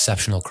possess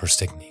exceptional curse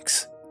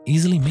techniques,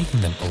 easily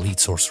making them elite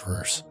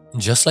sorcerers.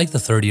 Just like the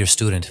third-year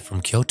student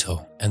from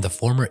Kyoto and the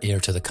former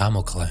heir to the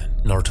Kamo clan,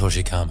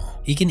 Noritoshi Kamo,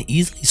 he can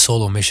easily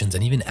solo missions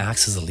and even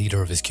acts as the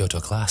leader of his Kyoto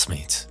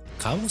classmates.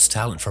 Kamo's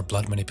talent for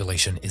blood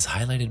manipulation is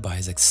highlighted by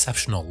his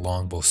exceptional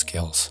longbow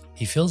skills.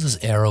 He fills his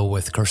arrow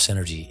with curse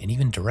energy and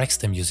even directs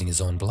them using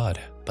his own blood.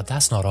 But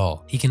that's not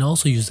all. He can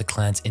also use the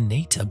clan's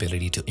innate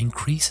ability to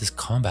increase his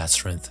combat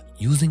strength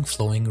using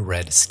flowing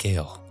red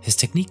scale. His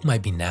technique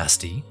might be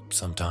nasty,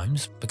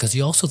 sometimes, because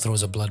he also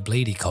throws a blood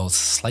blade he calls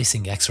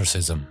Slicing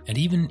Exorcism, and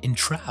even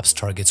entraps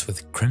targets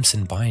with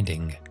Crimson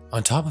Binding.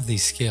 On top of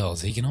these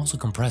skills, he can also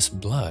compress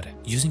blood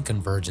using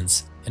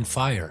Convergence and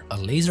fire a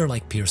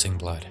laser-like piercing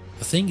blood.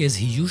 The thing is,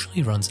 he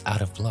usually runs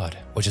out of blood,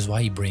 which is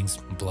why he brings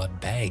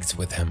blood bags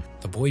with him.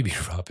 The boy be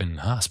up in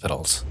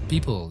hospitals.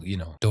 People,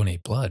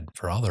 donate blood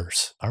for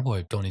others. Our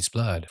boy donates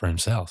blood for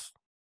himself.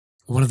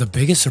 One of the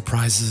biggest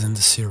surprises in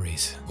the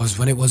series was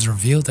when it was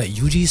revealed that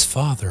Yuji's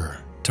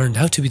father turned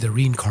out to be the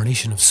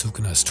reincarnation of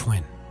Sukuna's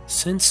twin.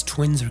 Since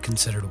twins are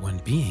considered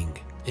one being,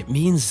 it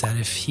means that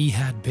if he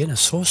had been a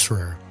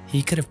sorcerer,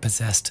 he could have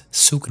possessed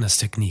Sukuna's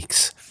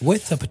techniques,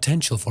 with the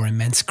potential for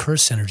immense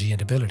curse energy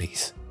and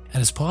abilities.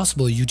 And it's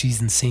possible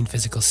Yuji's insane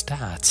physical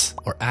stats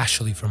are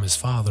actually from his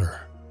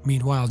father.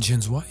 Meanwhile,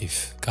 Jin's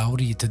wife,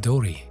 Kaori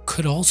Itadori,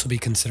 could also be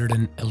considered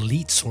an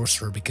elite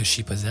sorcerer because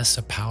she possessed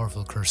a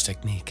powerful curse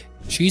technique.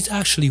 She's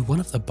actually one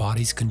of the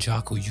bodies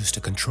Kenjaku used to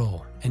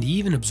control, and he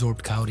even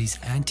absorbed Kaori's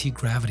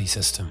anti-gravity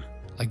system.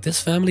 Like, this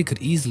family could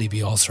easily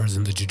be all-stars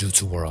in the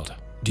Jujutsu world.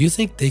 Do you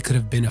think they could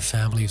have been a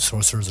family of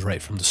sorcerers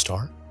right from the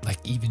start? Like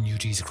even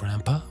Yuji's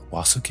grandpa,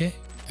 Wasuke?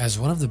 As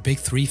one of the big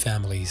three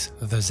families,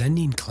 the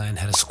Zenin clan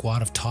had a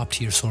squad of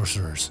top-tier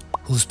sorcerers,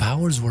 whose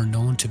powers were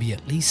known to be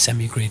at least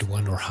semi-grade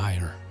 1 or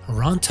higher.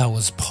 Ranta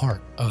was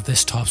part of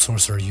this top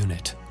sorcerer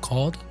unit,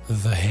 called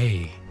the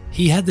Hei.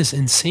 He had this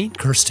insane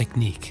curse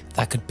technique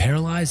that could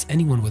paralyze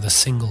anyone with a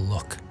single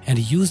look, and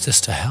he used this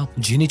to help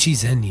Jinichi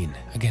Zenin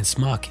against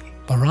Maki.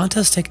 But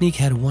Ranta's technique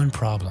had one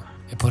problem.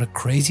 It put a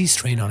crazy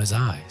strain on his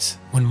eyes.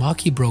 When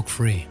Maki broke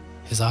free,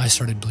 his eyes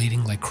started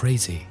bleeding like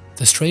crazy.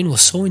 The strain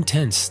was so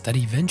intense that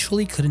he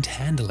eventually couldn't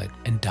handle it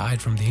and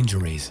died from the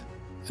injuries.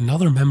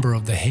 Another member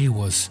of the Hei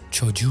was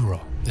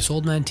Chojuro. This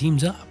old man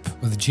teams up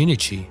with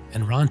Jinichi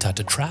and Ranta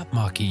to trap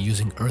Maki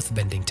using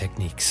earthbending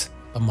techniques.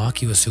 But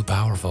Maki was too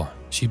powerful.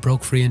 She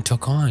broke free and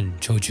took on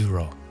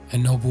Chojuro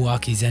and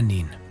Nobuaki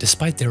Zenin.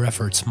 Despite their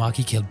efforts,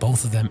 Maki killed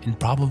both of them in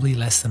probably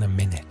less than a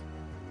minute.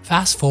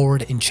 Fast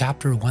forward in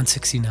chapter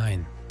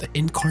 169, the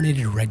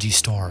incarnated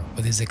Reggie-Star,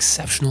 with his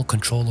exceptional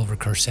control over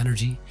curse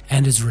energy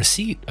and his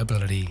receipt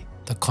ability,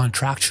 the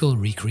contractual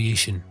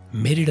recreation,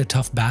 made it a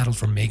tough battle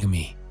for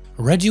Megumi.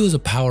 Reggie was a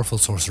powerful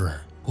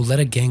sorcerer who led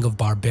a gang of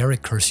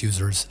barbaric curse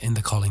users in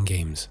the Calling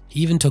Games.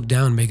 He even took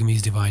down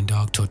Megumi's divine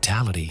dog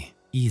Totality,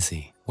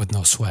 easy, with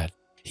no sweat.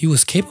 He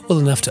was capable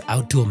enough to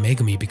outdo a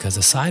Megumi because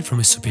aside from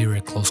his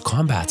superior close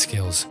combat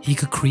skills, he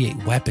could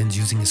create weapons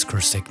using his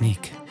curse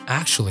technique.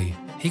 Actually,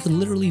 he could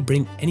literally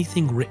bring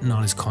anything written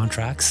on his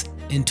contracts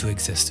into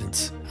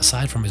existence.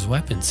 Aside from his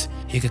weapons,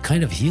 he could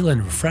kind of heal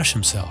and refresh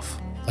himself,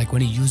 like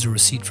when he used a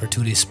receipt for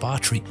 2-day spa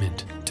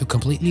treatment to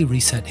completely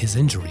reset his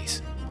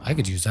injuries. I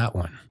could use that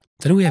one.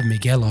 Then we have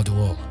Miguel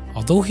Auduol.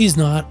 Although he's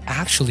not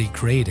actually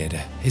graded,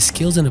 his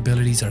skills and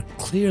abilities are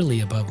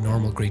clearly above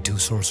normal grade 2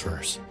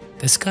 sorcerers.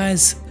 This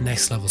guy's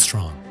next level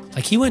strong.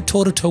 Like, he went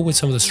toe to toe with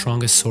some of the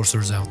strongest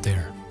sorcerers out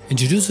there. In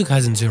Jujutsu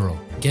Kaisen 0,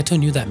 Geto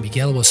knew that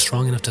Miguel was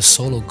strong enough to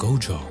solo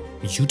Gojo.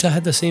 Yuta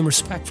had the same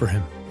respect for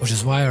him, which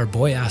is why our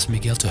boy asked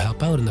Miguel to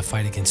help out in the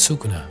fight against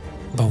Sukuna.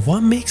 But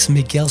what makes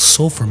Miguel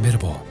so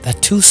formidable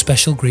that 2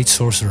 special grade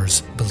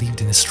sorcerers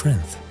believed in his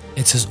strength?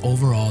 It's his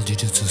overall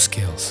Jujutsu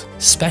skills,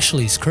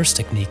 especially his curse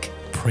technique,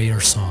 Prayer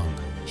Song.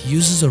 He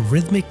uses a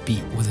rhythmic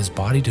beat with his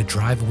body to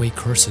drive away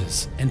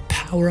curses and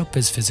power up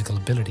his physical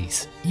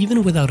abilities.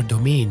 Even without a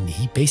domain,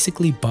 he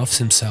basically buffs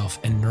himself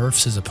and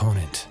nerfs his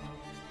opponent.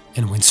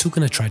 And when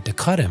Sukuna tried to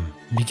cut him,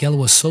 Miguel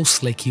was so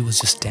slick he was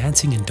just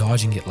dancing and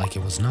dodging it like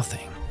it was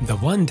nothing. The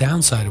one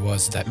downside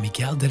was that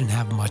Miguel didn't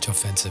have much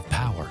offensive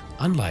power,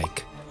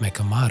 unlike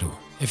Mekamaru.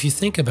 If you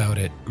think about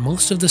it,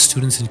 most of the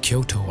students in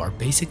Kyoto are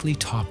basically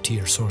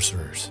top-tier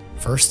sorcerers.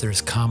 First there's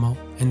Kamo,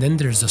 and then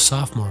there's the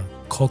sophomore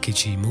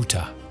Kokichi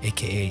Muta,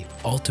 aka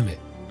Ultimate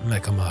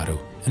Mekamaru.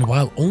 And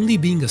while only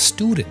being a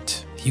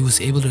student, he was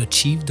able to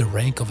achieve the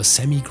rank of a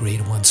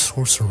semi-grade 1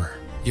 sorcerer.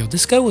 Yo,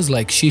 this guy was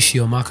like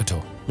Shishio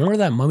Makoto. Remember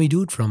that mummy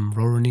dude from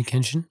Rurouni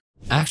Kenshin?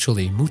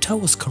 Actually, Muta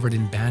was covered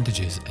in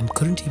bandages and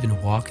couldn't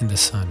even walk in the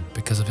sun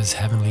because of his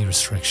heavenly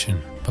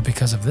restriction. But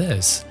because of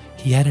this,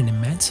 he had an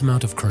immense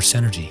amount of curse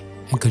energy,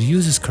 and could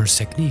use his curse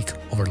technique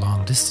over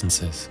long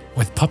distances.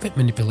 With puppet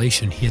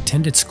manipulation, he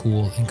attended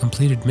school and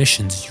completed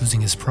missions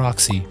using his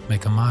proxy,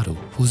 Mekamaru,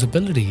 whose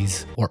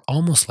abilities were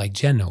almost like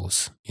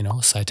Geno's,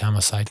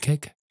 Saitama's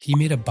sidekick. He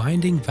made a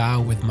binding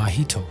vow with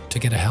Mahito to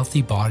get a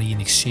healthy body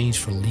in exchange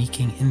for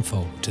leaking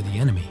info to the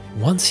enemy.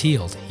 Once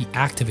healed, he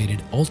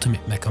activated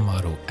Ultimate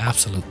Mekamaru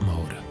Absolute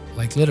Mode,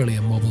 like literally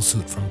a mobile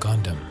suit from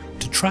Gundam,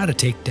 to try to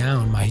take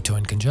down Mahito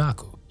and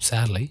Kenjaku.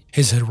 Sadly,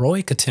 his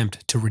heroic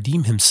attempt to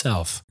redeem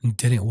himself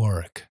didn't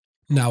work.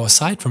 Now,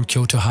 aside from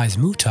Kyoto High's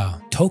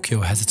Muta,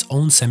 Tokyo has its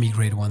own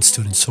semi-grade 1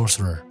 student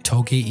sorcerer,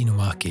 Toge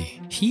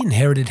Inumaki. He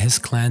inherited his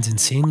clan's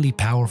insanely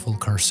powerful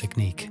curse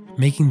technique,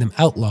 making them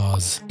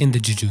outlaws in the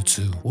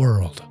Jujutsu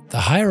world. The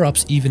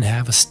higher-ups even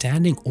have a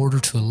standing order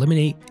to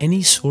eliminate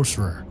any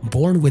sorcerer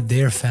born with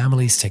their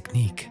family's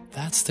technique.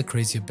 That's the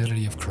crazy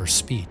ability of cursed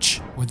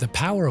speech. With the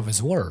power of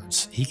his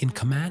words, he can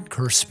command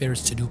cursed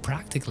spirits to do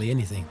practically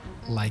anything,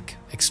 like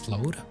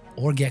explode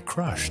or get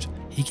crushed.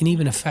 He can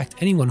even affect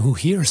anyone who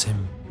hears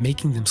him,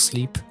 making them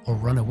sleep or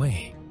run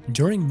away.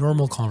 During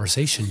normal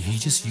conversation, he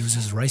just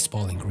uses rice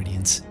ball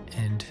ingredients,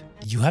 and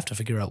you have to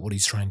figure out what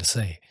he's trying to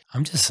say.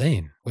 I'm just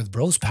saying, with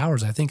bro's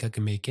powers, I think I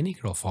can make any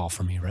girl fall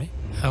for me, right?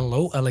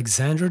 Hello,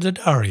 Alexandra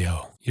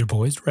Daddario. Your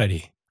boy's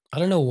ready. I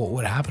don't know what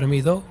would happen to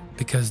me though,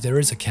 because there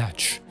is a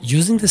catch.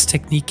 Using this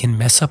technique can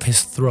mess up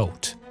his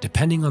throat,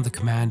 depending on the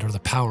command or the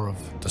power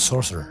of the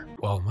sorcerer.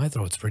 Well, my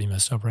throat's pretty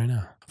messed up right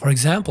now. For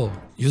example,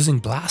 using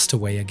Blast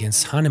Away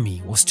against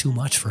Hanami was too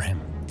much for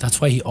him. That's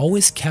why he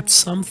always kept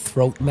some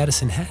throat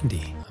medicine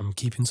handy. I'm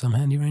keeping some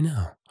handy right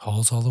now.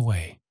 Halls all the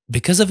way.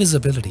 Because of his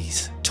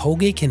abilities,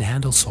 Toge can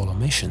handle solo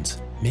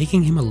missions,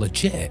 making him a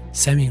legit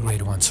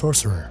semi-grade 1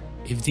 sorcerer.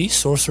 If these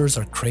sorcerers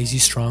are crazy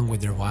strong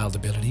with their wild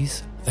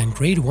abilities, then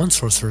grade 1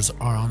 sorcerers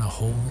are on a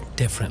whole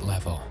different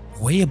level,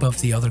 way above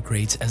the other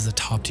grades as the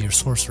top tier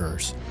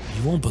sorcerers.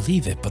 You won't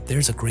believe it, but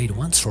there's a grade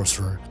 1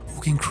 sorcerer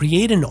who can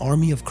create an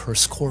army of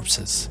cursed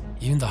corpses.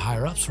 Even the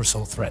higher ups were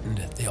so threatened,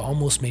 they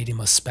almost made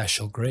him a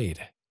special grade.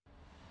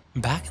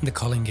 Back in the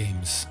Culling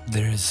games,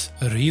 there's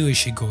Ryu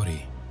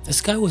Ishigori. This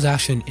guy was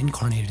actually an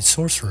incarnated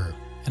sorcerer,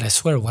 and I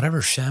swear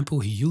whatever shampoo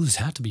he used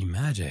had to be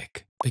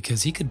magic,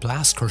 because he could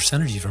blast cursed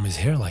energy from his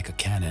hair like a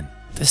cannon.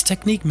 This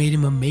technique made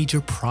him a major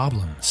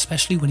problem,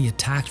 especially when he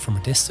attacked from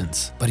a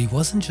distance. But he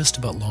wasn't just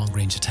about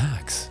long-range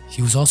attacks.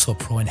 He was also a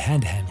pro in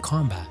hand-to-hand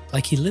combat.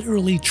 Like, he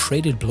literally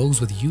traded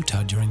blows with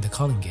Yuta during the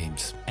Culling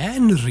games.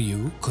 And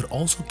Ryu could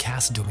also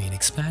cast Domain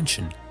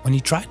Expansion. When he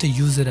tried to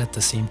use it at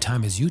the same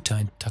time as Yuta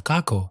and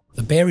Takako,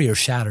 the barrier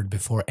shattered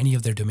before any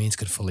of their domains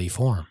could fully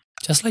form.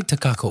 Just like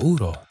Takako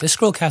Uro, this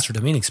girl cast her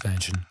domain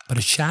expansion, but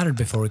it shattered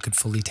before it could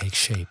fully take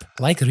shape.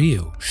 Like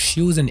Ryu,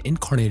 she was an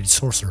incarnated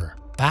sorcerer.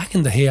 Back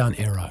in the Heian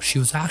era, she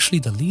was actually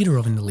the leader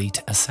of an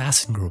elite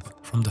assassin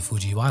group from the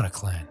Fujiwara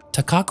clan.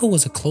 Takako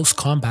was a close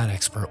combat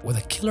expert with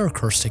a killer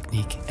curse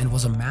technique and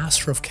was a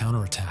master of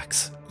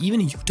counterattacks. Even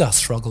Yuta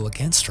struggled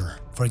against her.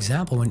 For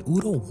example, when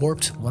Uro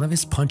warped one of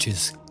his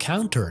punches,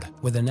 countered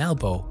with an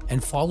elbow,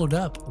 and followed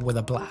up with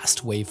a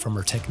blast wave from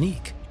her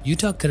technique,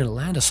 Yuta couldn't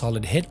land a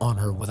solid hit on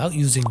her without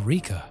using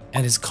Rika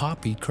and his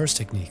copied curse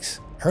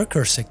techniques. Her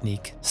curse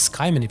technique,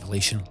 Sky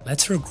Manipulation,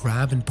 lets her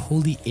grab and pull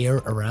the air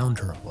around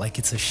her like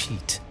it's a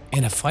sheet.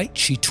 In a fight,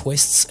 she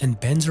twists and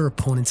bends her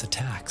opponent's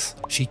attacks.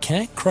 She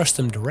can't crush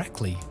them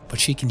directly, but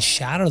she can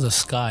shatter the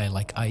sky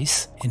like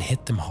ice and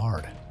hit them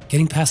hard,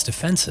 getting past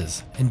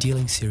defenses and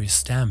dealing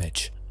serious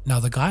damage. Now,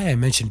 the guy I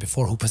mentioned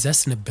before who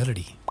possessed an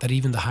ability that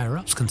even the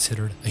higher-ups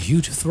considered a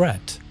huge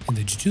threat in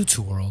the Jujutsu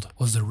world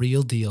was the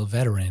real deal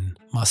veteran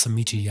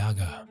Masamichi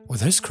Yaga.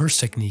 With his curse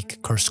technique,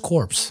 Cursed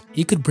Corpse,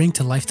 he could bring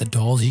to life the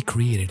dolls he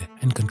created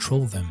and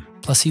control them.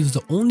 Plus, he was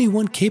the only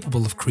one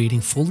capable of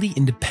creating fully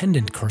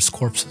independent cursed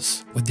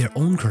corpses with their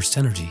own cursed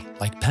energy,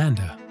 like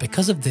Panda.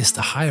 Because of this,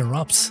 the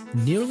higher-ups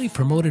nearly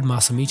promoted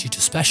Masamichi to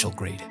special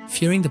grade,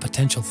 fearing the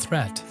potential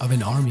threat of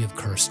an army of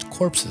cursed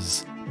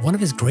corpses. One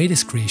of his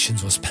greatest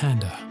creations was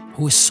Panda,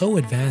 who is so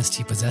advanced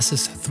he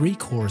possesses 3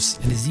 cores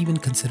and is even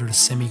considered a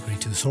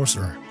semi-grade 2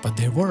 sorcerer. But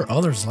there were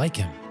others like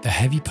him, the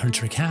heavy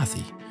puncher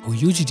Kathy, who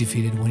Yuji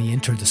defeated when he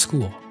entered the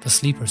school, the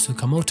sleeper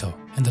Tsukamoto,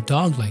 and the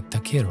dog-like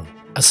Takeru.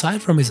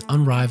 Aside from his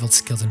unrivaled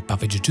skills in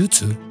puppet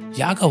Jujutsu,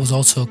 Yaga was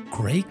also a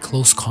great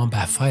close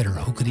combat fighter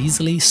who could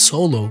easily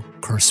solo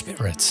cursed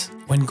spirits.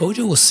 When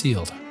Gojo was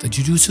sealed, the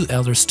Jujutsu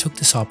elders took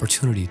this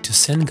opportunity to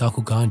send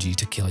Gakuganji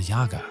to kill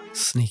Yaga.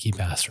 Sneaky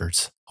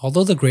bastards.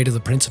 Although the grade of the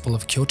principal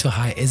of Kyoto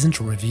High isn't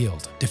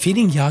revealed,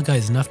 defeating Yaga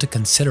is enough to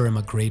consider him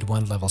a grade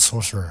 1 level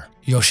sorcerer.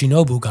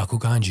 Yoshinobu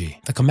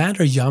Gakuganji, the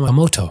commander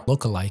Yamamoto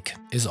lookalike,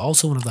 is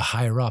also one of the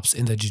higher-ups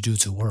in the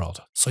Jujutsu world,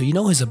 so you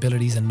know his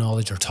abilities and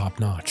knowledge are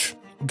top-notch.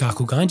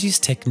 Gakuganji's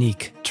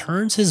technique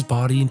turns his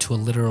body into a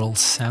literal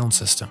sound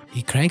system.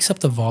 He cranks up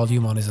the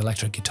volume on his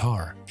electric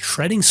guitar,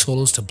 shredding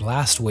solos to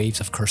blast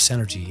waves of curse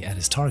energy at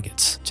his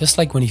targets, just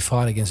like when he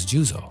fought against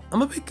Juzo.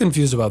 I'm a bit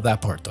confused about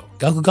that part though.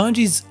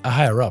 Gakuganji's a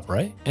higher up,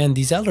 right? And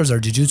these elders are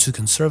Jujutsu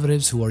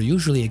conservatives who are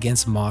usually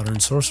against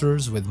modern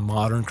sorcerers with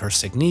modern curse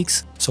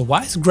techniques. So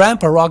why is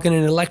Grandpa rocking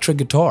an electric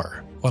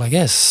guitar? Well, I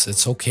guess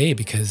it's okay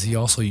because he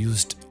also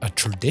used a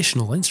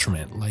traditional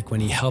instrument, like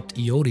when he helped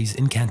Iodi's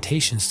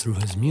incantations through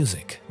his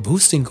music,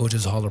 boosting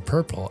Gojo's Hollow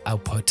Purple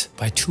output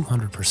by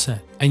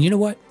 200%. And you know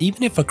what?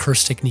 Even if a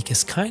curse technique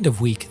is kind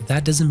of weak,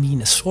 that doesn't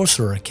mean a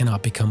sorcerer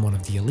cannot become one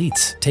of the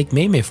elites. Take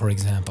Mei for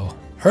example.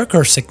 Her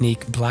curse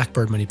technique,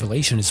 Blackbird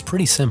Manipulation, is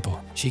pretty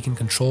simple. She can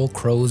control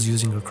crows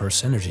using her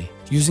curse energy,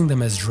 using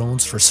them as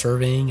drones for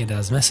surveying and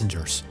as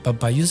messengers. But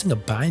by using a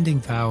binding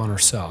vow on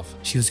herself,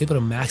 she was able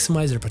to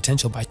maximize their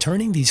potential by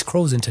turning these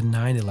crows into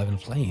 9/11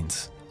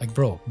 planes. Like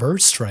bro,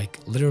 Bird Strike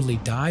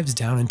literally dives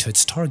down into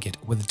its target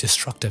with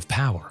destructive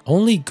power.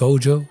 Only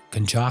Gojo,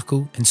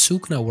 Kenjaku, and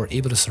Sukuna were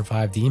able to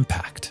survive the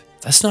impact.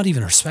 That's not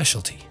even her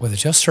specialty. With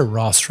just her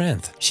raw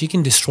strength, she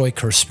can destroy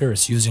cursed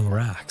spirits using her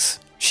axe.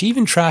 She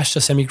even trashed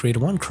a semi-grade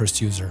 1 cursed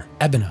user,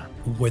 Ebina,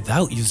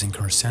 without using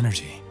cursed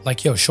energy.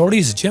 Like yo,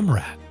 Shorty's a gym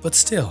rat, but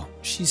still,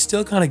 she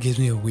still kinda gives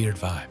me a weird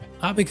vibe.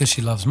 Not because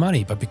she loves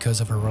money, but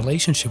because of her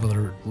relationship with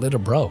her little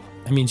bro.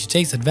 I mean, she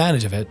takes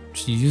advantage of it.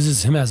 She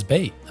uses him as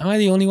bait. Am I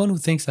the only one who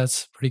thinks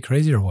that's pretty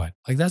crazy or what?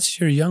 Like that's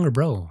your younger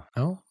bro,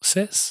 no?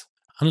 Sis?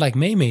 Unlike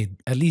Mei,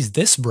 at least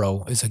this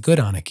bro is a good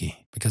Aniki,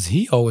 because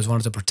he always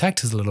wanted to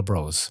protect his little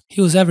bros. He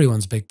was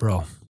everyone's big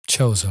bro,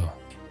 Chozo.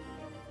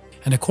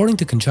 And according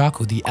to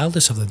Kenjaku, the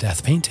eldest of the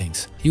death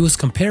paintings, he was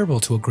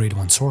comparable to a grade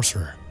 1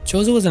 sorcerer.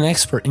 Chozo was an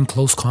expert in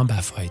close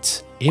combat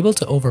fights, able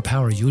to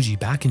overpower Yuji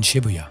back in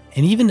Shibuya,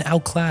 and even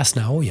outclass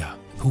Naoya,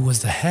 who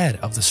was the head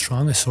of the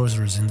strongest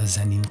sorcerers in the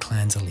Zenin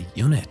clan's elite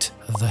unit,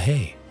 the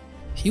Hei.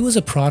 He was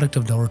a product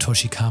of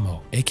Norotoshi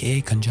Kamo,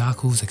 aka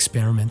Kenjaku's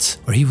experiments,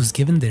 where he was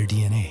given their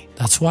DNA.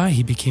 That's why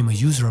he became a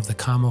user of the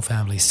Kamo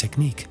family's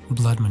technique,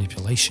 blood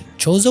manipulation.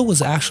 Chozo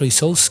was actually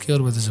so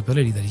skilled with his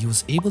ability that he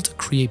was able to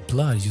create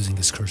blood using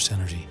his cursed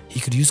energy. He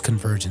could use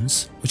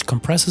convergence, which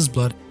compresses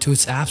blood to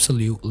its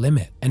absolute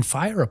limit, and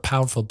fire a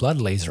powerful blood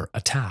laser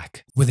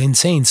attack with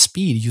insane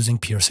speed using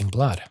piercing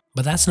blood.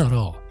 But that's not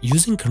all.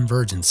 Using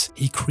convergence,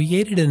 he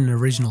created an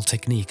original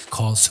technique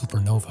called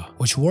supernova,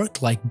 which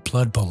worked like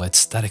blood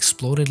bullets that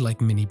exploded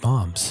like mini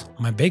bombs.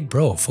 My big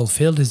bro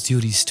fulfilled his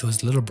duties to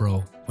his little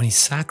bro when he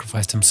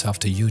sacrificed himself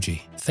to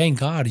Yuji. Thank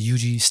God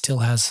Yuji still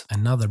has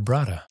another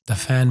brother, the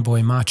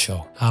fanboy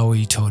macho,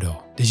 Aoi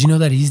Todo. Did you know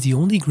that he's the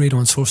only grade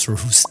 1 sorcerer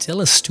who's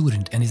still a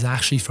student and is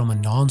actually from a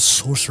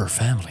non-sorcerer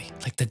family?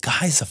 Like the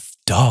guy's a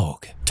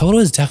dog. Todo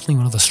is definitely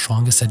one of the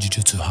strongest at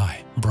Jujutsu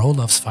High. Bro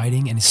loves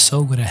fighting and is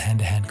so good at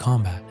hand-to-hand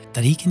combat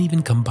that he can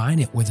even combine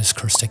it with his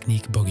curse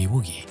technique Boogie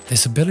Woogie.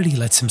 This ability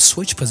lets him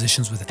switch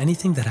positions with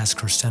anything that has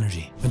cursed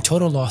energy. When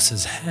Todo lost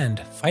his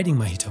hand fighting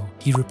Mahito,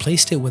 he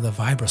replaced it with a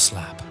Vibra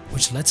Slap,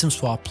 which lets him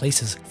swap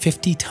places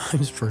 50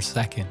 times per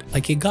second.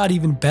 Like it got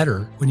even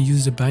better when he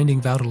used a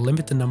binding vow to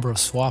limit the number of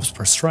swaps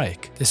per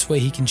strike. This way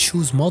he can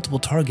choose multiple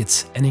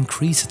targets and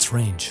increase its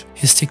range.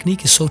 His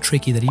technique is so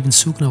tricky that even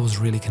Sukuna was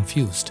really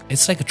confused.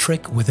 It's like a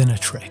trick within a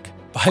trick.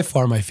 By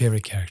far my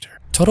favorite character.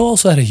 Todo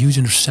also had a huge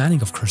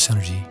understanding of curse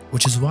energy,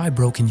 which is why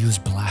Bro can use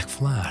Black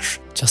Flash,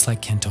 just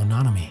like Kento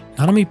Nanami.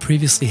 Nanami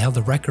previously held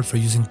the record for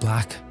using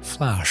Black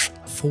Flash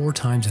 4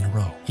 times in a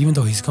row. Even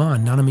though he's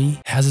gone, Nanami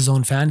has his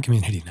own fan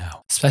community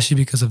now, especially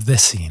because of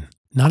this scene.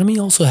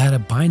 Nanami also had a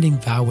binding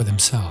vow with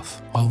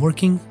himself. While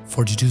working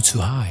for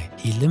Jujutsu High,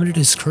 he limited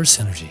his curse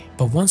energy.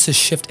 But once his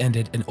shift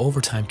ended and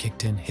overtime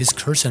kicked in, his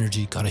curse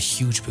energy got a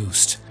huge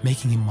boost,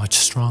 making him much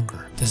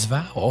stronger. This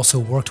vow also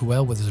worked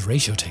well with his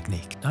ratio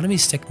technique.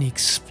 Nanami's technique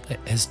split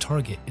his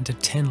target into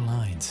 10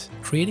 lines,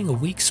 creating a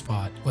weak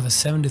spot with a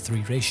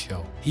 7:3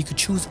 ratio. He could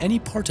choose any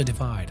part to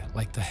divide,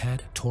 like the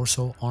head,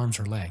 torso, arms,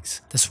 or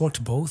legs. This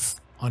worked both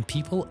on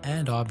people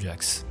and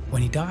objects.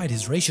 When he died,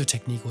 his ratio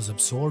technique was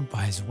absorbed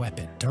by his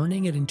weapon,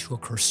 turning it into a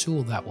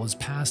cursool that was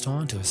passed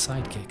on to his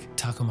sidekick,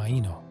 Takuma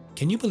Ino.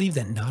 Can you believe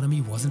that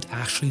Nanami wasn't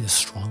actually the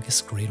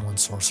strongest grade 1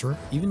 sorcerer?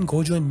 Even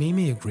Gojo and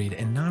Mei agreed,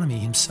 and Nanami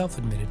himself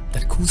admitted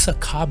that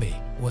Kusakabe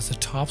was the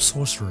top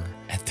sorcerer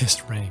at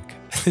this rank.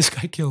 This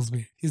guy kills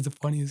me. He's the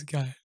funniest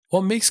guy.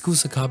 What makes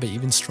Kusakabe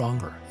even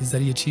stronger is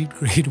that he achieved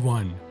grade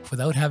 1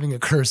 without having a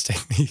curse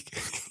technique.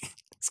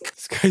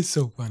 This guy's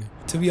so funny.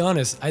 To be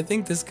honest, I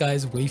think this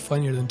guy's way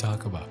funnier than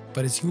talk about,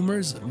 but his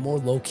humor's more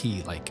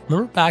low-key. Like,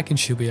 remember back in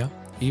Shibuya?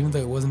 Even though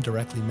it wasn't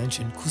directly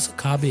mentioned,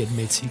 Kusakabe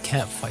admits he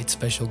can't fight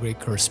special grade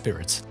cursed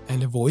spirits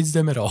and avoids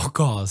them at all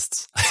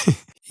costs.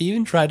 He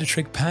even tried to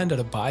trick Panda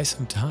to buy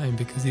some time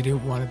because he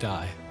didn't want to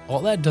die.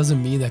 All that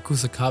doesn't mean that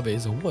Kusakabe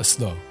is a wuss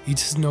though. He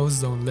just knows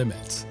his own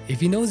limits.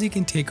 If he knows he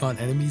can take on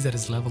enemies at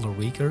his level or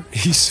weaker,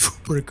 he's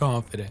super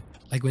confident.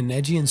 Like when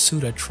Neji and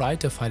Suda tried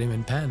to fight him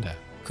in Panda.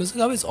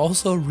 Kusakabe is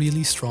also a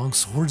really strong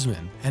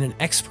swordsman and an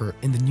expert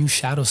in the new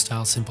Shadow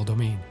Style Simple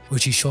Domain,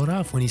 which he showed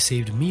off when he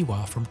saved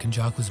Miwa from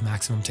Kenjaku's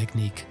maximum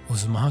technique,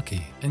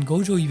 Uzumaki. And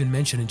Gojo even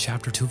mentioned in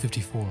chapter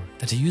 254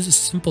 that to use a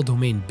Simple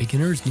Domain,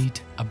 beginners need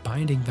a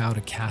binding vow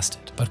to cast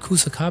it. But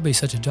Kusakabe is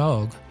such a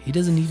dog, he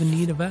doesn't even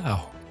need a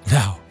vow.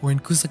 Now, when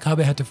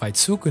Kusakabe had to fight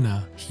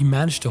Sukuna, he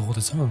managed to hold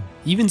his own.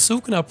 Even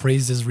Sukuna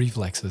praised his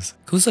reflexes.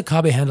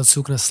 Kusakabe handled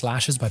Sukuna's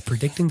slashes by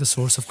predicting the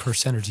source of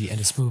curse energy and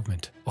its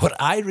movement. What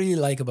I really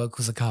like about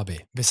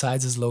Kusakabe,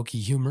 besides his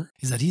low-key humor,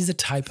 is that he's the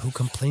type who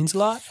complains a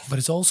lot, but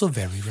is also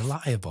very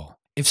reliable.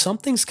 If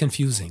something's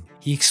confusing,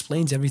 he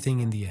explains everything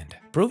in the end,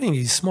 proving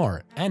he's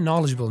smart and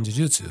knowledgeable in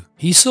Jujutsu.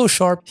 He's so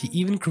sharp, he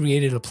even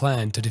created a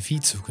plan to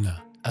defeat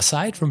Sukuna.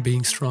 Aside from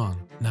being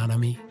strong,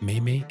 Nanami,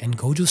 Meimei, and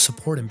Gojo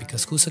support him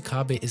because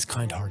Kusakabe is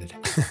kind-hearted.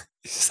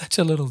 He's such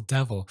a little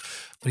devil,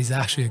 but he's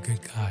actually a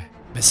good guy.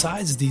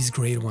 Besides these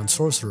Grade 1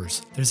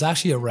 sorcerers, there's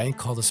actually a rank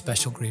called a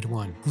Special Grade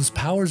 1, whose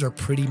powers are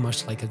pretty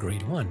much like a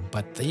Grade 1,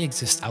 but they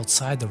exist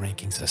outside the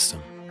ranking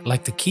system.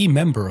 Like the key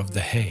member of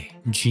the Hei,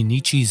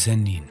 Jinichi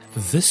Zenin.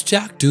 This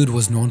jack dude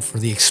was known for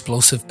the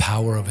explosive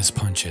power of his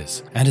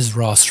punches and his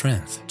raw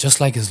strength, just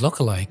like his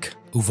lookalike,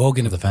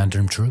 Uvogin of the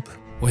Phantom Troop.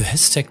 With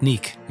his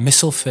technique,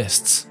 Missile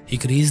Fists, he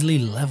could easily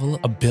level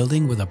a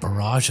building with a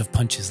barrage of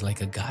punches like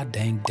a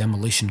goddamn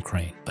demolition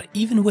crane. But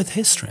even with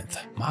his strength,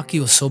 Maki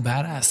was so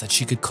badass that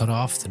she could cut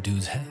off the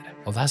dude's head.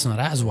 Well, that's not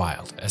as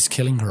wild as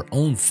killing her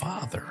own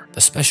father,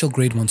 the Special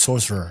Grade 1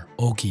 sorcerer,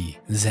 Ogi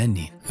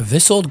Zenin.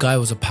 This old guy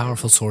was a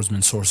powerful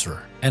swordsman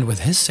sorcerer, and with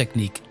his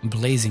technique,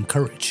 Blazing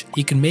Courage,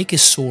 he could make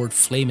his sword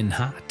flaming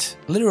hot,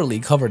 literally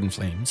covered in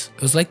flames.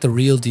 It was like the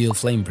real deal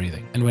flame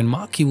breathing. And when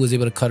Maki was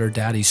able to cut her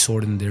daddy's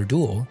sword in their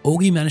duel,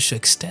 Ogi managed to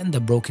extend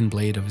the broken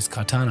blade of his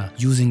katana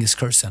using his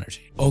curse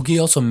energy. Ogi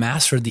also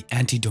mastered the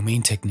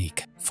anti-domain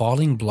technique,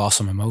 Falling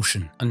Blossom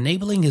Emotion,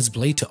 enabling his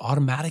blade to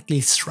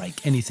automatically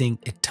strike anything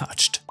it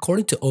touched.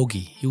 According to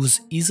Ogi, he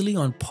was easily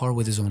on par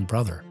with his own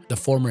brother, the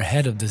former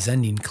head of the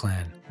Zenin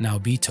clan,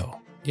 Naobito.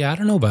 Yeah, I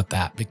don't know about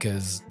that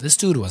because this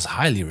dude was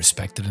highly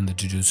respected in the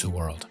Jujutsu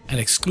world. And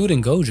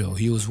excluding Gojo,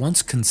 he was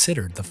once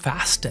considered the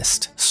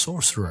fastest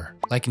sorcerer.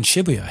 Like in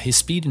Shibuya, his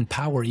speed and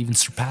power even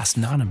surpassed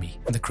Nanami.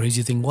 And the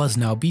crazy thing was,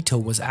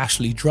 Naobito was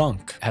actually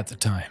drunk at the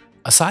time.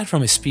 Aside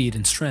from his speed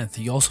and strength,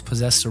 he also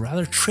possessed a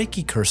rather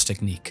tricky curse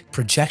technique,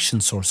 projection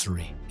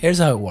sorcery. Here's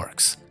how it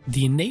works.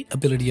 The innate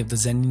ability of the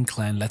Zenin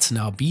clan lets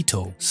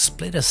Naobito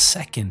split a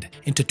second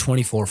into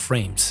 24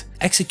 frames,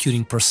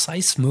 executing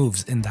precise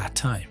moves in that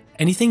time.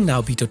 Anything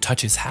Naobito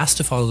touches has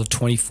to follow the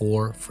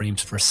 24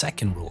 frames per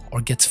second rule or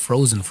gets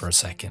frozen for a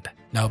second.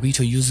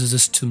 Naobito uses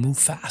this to move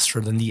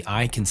faster than the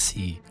eye can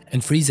see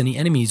and freeze any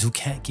enemies who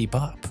can't keep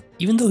up.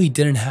 Even though he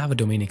didn't have a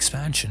domain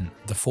expansion,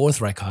 the 4th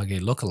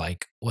Raikage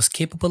lookalike was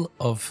capable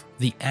of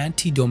the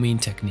anti-domain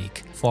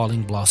technique,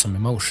 Falling Blossom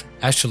Emotion.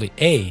 Actually,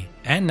 A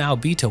and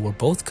Naobito were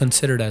both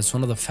considered as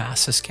one of the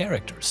fastest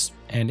characters.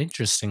 And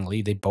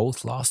interestingly, they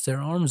both lost their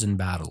arms in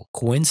battle.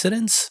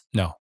 Coincidence?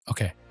 No.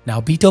 Okay.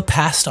 Naobito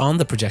passed on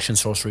the projection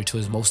sorcery to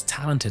his most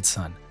talented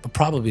son, but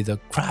probably the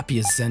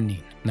crappiest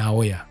Zenin,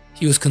 Naoya.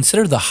 He was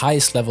considered the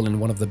highest level in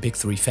one of the big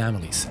 3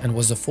 families and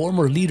was the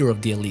former leader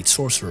of the elite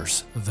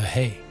sorcerers, the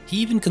Hei. He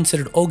even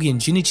considered Ogi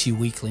and Jinichi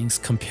weaklings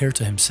compared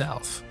to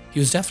himself. He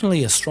was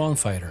definitely a strong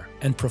fighter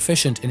and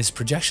proficient in his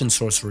projection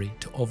sorcery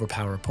to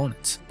overpower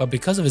opponents. But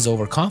because of his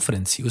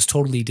overconfidence, he was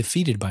totally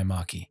defeated by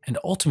Maki, and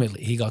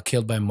ultimately he got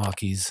killed by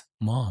Maki's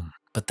mom.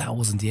 But that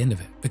wasn't the end of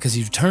it, because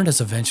he returned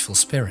as a vengeful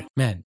spirit.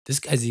 Man, this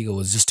guy's ego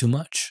was just too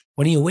much.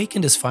 When he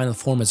awakened his final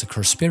form as a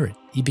cursed spirit,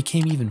 he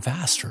became even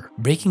faster,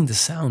 breaking the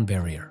sound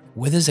barrier.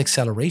 With his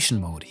acceleration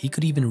mode, he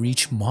could even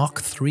reach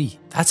Mach 3.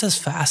 That's as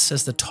fast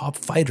as the top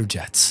fighter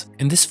jets.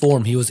 In this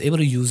form, he was able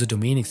to use a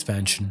domain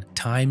expansion,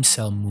 Time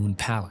Cell Moon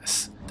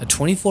Palace. The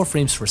 24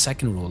 frames per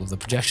second rule of the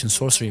projection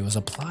sorcery was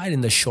applied in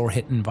the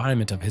sure-hit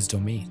environment of his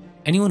domain.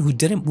 Anyone who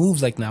didn't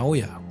move like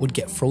Naoya would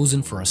get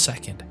frozen for a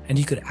second, and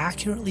he could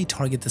accurately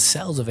target the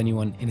cells of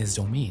anyone in his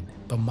domain.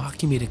 But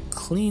Maki made a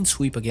clean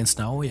sweep against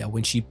Naoya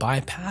when she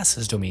bypassed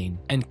his domain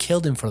and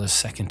killed him for the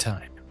second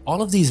time.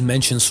 All of these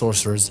mentioned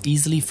sorcerers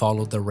easily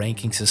followed the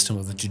ranking system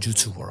of the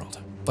Jujutsu world.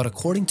 But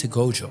according to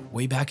Gojo,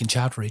 way back in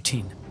chapter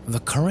 18, the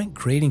current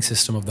grading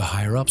system of the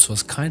higher-ups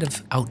was kind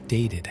of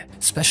outdated,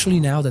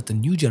 especially now that the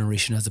new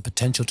generation has the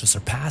potential to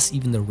surpass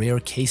even the rare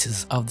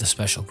cases of the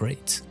special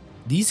grades.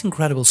 These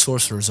incredible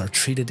sorcerers are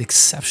treated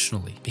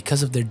exceptionally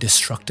because of their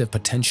destructive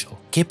potential,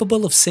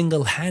 capable of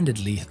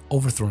single-handedly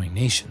overthrowing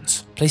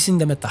nations, placing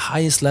them at the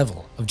highest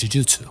level of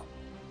Jujutsu.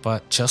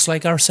 But just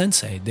like our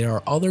sensei, there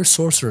are other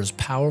sorcerers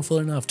powerful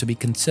enough to be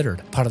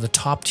considered part of the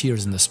top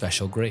tiers in the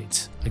special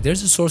grades. Like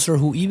there's a sorcerer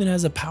who even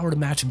has the power to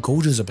match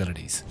Gojo's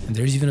abilities, and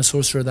there's even a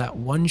sorcerer that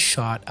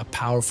one-shot a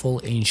powerful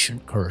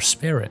ancient cursed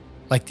spirit,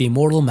 like the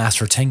immortal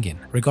Master Tengen,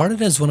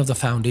 regarded as one of the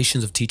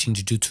foundations of teaching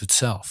Jujutsu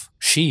itself.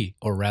 She,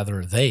 or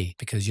rather they,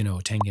 because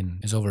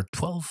Tengen is over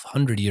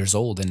 1200 years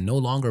old and no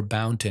longer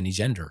bound to any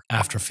gender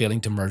after failing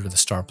to murder the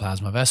Star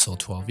Plasma Vessel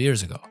 12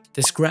 years ago.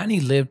 This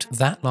granny lived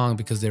that long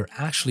because they're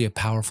actually a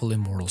powerful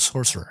immortal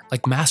sorcerer.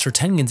 Like Master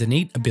Tengen's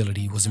innate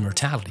ability was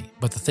immortality,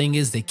 but the thing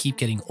is they keep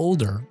getting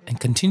older and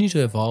continue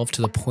to evolve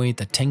to the point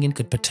that Tengen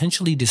could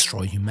potentially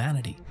destroy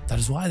humanity. That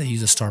is why they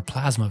use a Star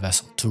Plasma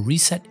Vessel to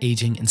reset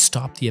aging and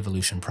stop the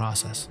evolution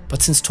process.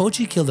 But since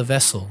Toji killed the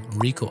vessel,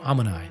 Riko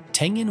Amanai,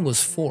 Tengen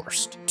was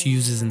forced to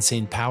use his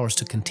insane powers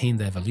to contain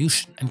the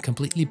evolution and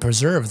completely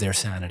preserve their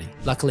sanity.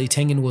 Luckily,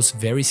 Tengen was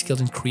very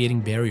skilled in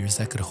creating barriers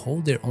that could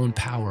hold their own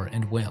power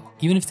and will,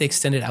 even if they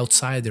extended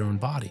outside their own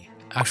body.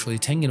 Actually,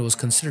 Tengen was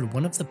considered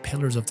one of the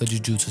pillars of the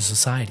Jujutsu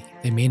society.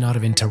 They may not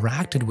have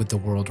interacted with the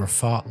world or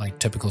fought like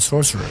typical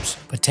sorcerers,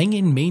 but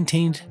Tengen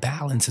maintained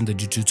balance in the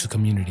Jujutsu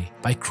community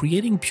by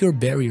creating pure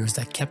barriers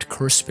that kept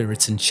cursed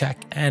spirits in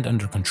check and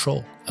under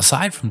control.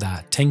 Aside from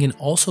that, Tengen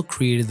also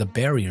created the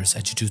barriers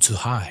at Jujutsu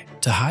High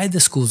to hide the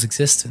school's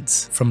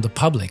existence from the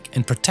public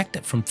and protect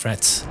it from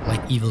threats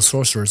like evil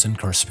sorcerers and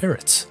cursed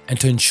spirits. And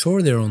to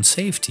ensure their own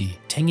safety,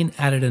 Tengen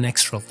added an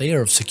extra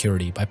layer of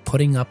security by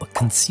putting up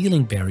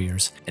concealing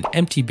barriers and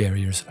empty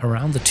barriers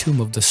around the tomb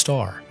of the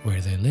star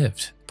where they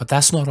lived. But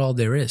that's not all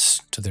there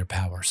is to their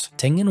powers.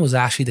 Tengen was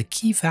actually the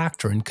key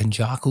factor in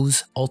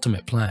Kenjaku's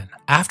ultimate plan.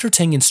 After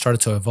Tengen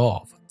started to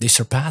evolve, they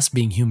surpassed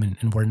being human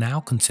and were now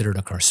considered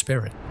a cursed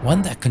spirit,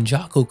 one that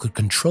Kenjaku could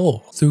control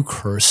through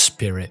cursed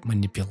spirit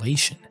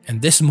manipulation.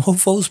 And this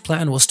mofo's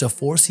plan was to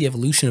force the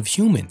evolution of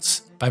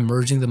humans by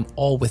merging them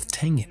all with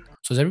Tengen.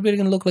 So is everybody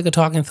gonna look like a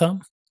talking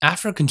thumb?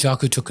 After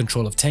Kenjaku took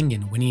control of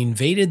Tengen, when he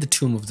invaded the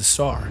Tomb of the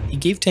Star, he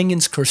gave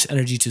Tengen's cursed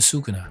energy to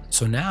Sukuna.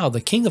 So now the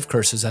King of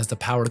Curses has the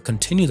power to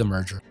continue the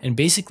merger and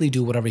basically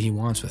do whatever he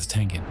wants with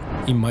Tengen.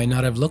 He might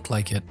not have looked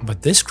like it,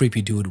 but this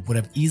creepy dude would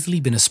have easily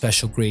been a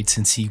special grade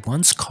since he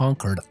once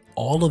conquered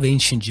all of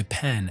ancient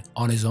Japan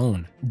on his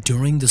own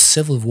during the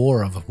Civil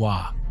War of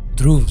Wa,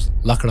 Dhruv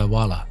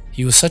Lakrawala.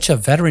 He was such a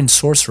veteran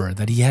sorcerer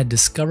that he had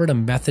discovered a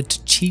method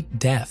to cheat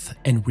death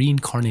and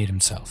reincarnate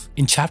himself.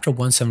 In chapter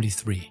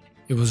 173,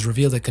 it was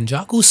revealed that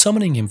Kenjaku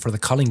summoning him for the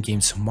Culling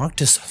Games marked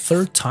his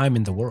third time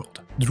in the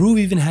world. Dhruv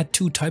even had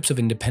two types of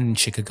independent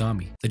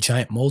Shikigami, the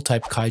giant mole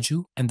type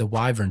kaiju and the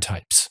wyvern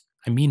types.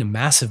 I mean a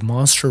massive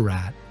monster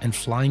rat and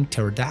flying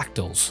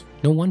pterodactyls.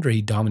 No wonder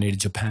he dominated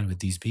Japan with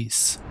these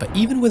beasts. But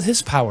even with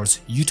his powers,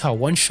 Yuta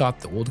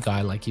one-shot the old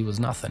guy like he was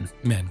nothing.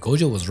 Man,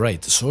 Gojo was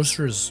right, the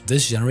sorcerers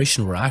this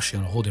generation were actually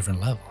on a whole different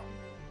level.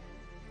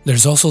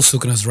 There's also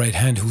Sukuna's right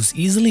hand, who's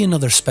easily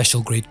another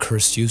special grade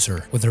cursed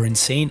user with her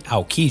insane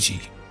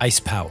Aokiji, ice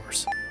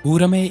powers.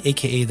 Urame,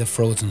 aka the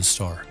Frozen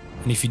Star.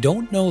 And if you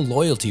don't know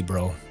loyalty,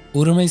 bro,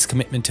 Urame's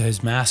commitment to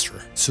his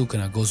master,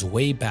 Sukuna, goes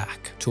way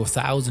back to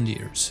 1,000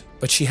 years.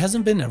 But she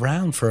hasn't been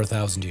around for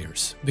 1,000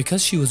 years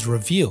because she was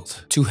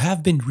revealed to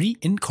have been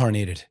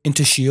reincarnated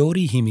into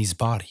Shiori Himi's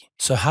body.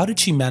 So how did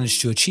she manage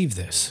to achieve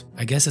this?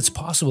 I guess it's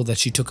possible that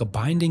she took a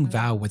binding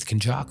vow with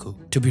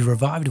Kenjaku to be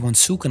revived when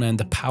Sukuna and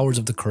the powers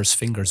of the cursed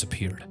fingers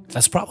appeared.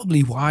 That's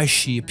probably why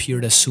she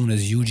appeared as soon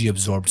as Yuji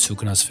absorbed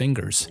Sukuna's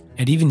fingers,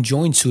 and even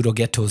joined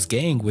Tsurugetto's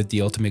gang with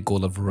the ultimate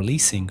goal of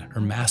releasing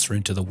her master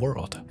into the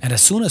world. And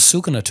as soon as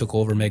Sukuna took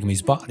over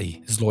Megami's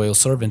body, his loyal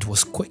servant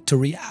was quick to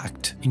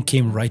react and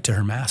came right to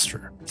her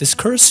master. This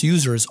cursed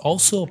user is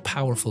also a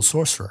powerful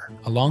sorcerer.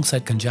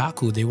 Alongside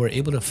Kenjaku, they were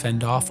able to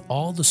fend off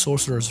all the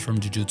sorcerers from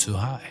Jujutsu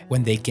High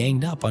when they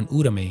ganged up on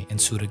Urame and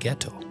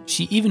Tsurugetto.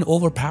 She even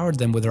overpowered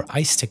them with her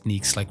ice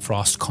techniques like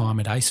Frost Calm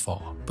and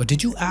Icefall. But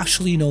did you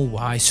actually know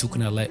why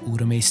Sukuna let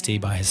Urame stay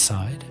by his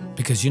side?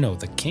 Because you know,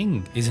 the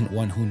king isn't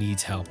one who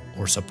needs help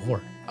or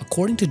support.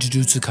 According to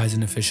Jujutsu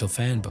Kaisen official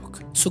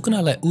fanbook,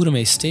 Sukuna let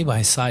Urame stay by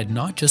his side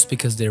not just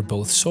because they're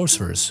both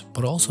sorcerers,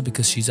 but also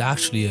because she's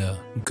actually a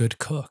good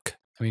cook.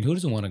 I mean, who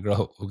doesn't want a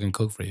girl who can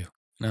cook for you? You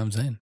know what I'm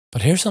saying?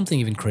 But here's something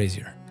even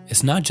crazier.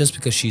 It's not just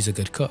because she's a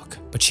good cook,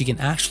 but she can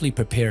actually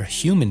prepare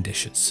human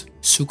dishes.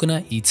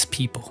 Sukuna eats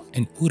people,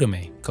 and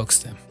Urame cooks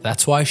them.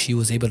 That's why she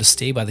was able to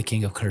stay by the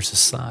King of Curses'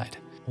 side.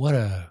 What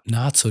a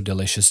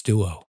not-so-delicious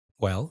duo.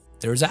 Well,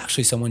 there is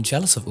actually someone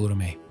jealous of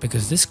Urame,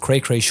 because this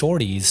cray-cray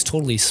shorty is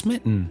totally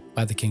smitten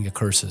by the King of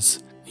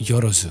Curses,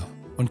 Yorozu.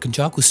 When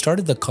Kenjaku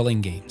started the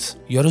Culling Games,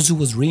 Yorozu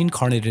was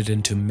reincarnated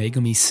into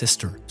Megami's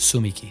sister,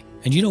 Sumiki.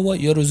 And you know what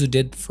Yorozu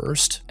did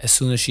first as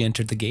soon as she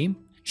entered the game?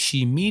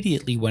 She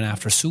immediately went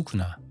after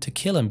Sukuna to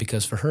kill him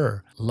because for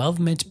her, love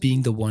meant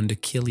being the one to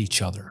kill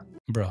each other.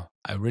 Bro,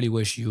 I really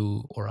wish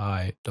you or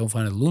I don't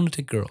find a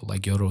lunatic girl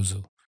like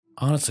Yorozu.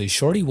 Honestly,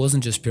 Shorty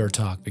wasn't just pure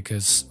talk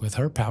because with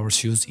her powers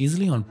she was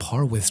easily on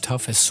par with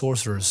toughest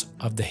sorcerers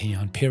of the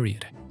Heian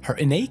period. Her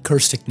innate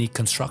curse technique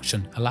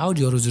construction allowed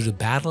Yorozu to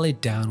battle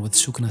it down with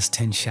Sukuna's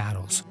 10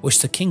 shadows, which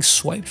the king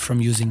swiped from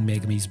using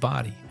Megami's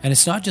body. And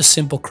it's not just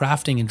simple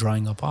crafting and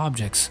drawing up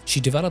objects, she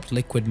developed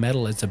liquid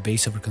metal as the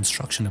base of her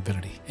construction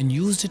ability and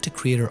used it to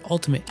create her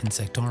ultimate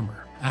insect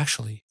armor.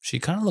 Actually, she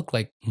kind of looked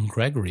like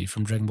Gregory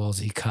from Dragon Ball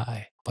Z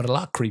Kai, but a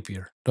lot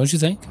creepier, don't you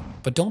think?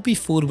 But don't be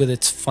fooled with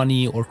its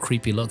funny or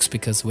creepy looks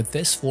because with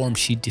this form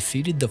she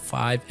defeated the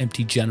 5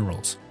 empty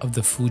generals of the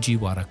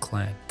Fujiwara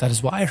clan. That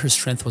is why her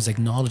strength was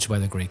acknowledged by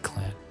the Great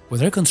Clan. With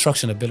her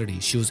construction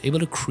ability, she was able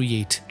to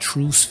create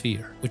True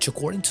Sphere, which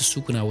according to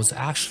Sukuna was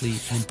actually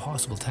an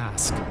impossible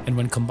task. And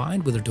when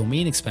combined with her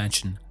domain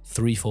expansion,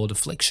 Threefold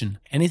Affliction,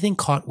 anything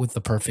caught with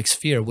the perfect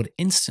sphere would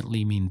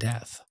instantly mean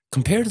death.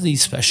 Compared to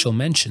these special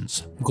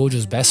mentions,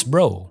 Gojo's best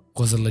bro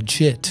was a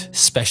legit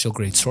special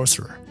grade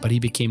sorcerer, but he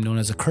became known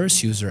as a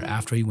curse user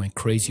after he went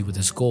crazy with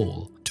his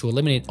goal to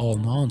eliminate all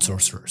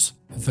non-sorcerers,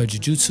 the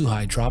Jujutsu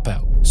High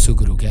dropout,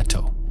 Suguru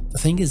Geto. The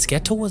thing is,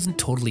 Geto wasn't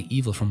totally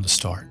evil from the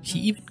start. He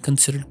even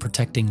considered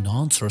protecting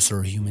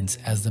non-sorcerer humans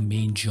as the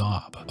main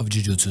job of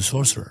Jujutsu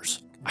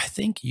Sorcerers. I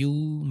think you,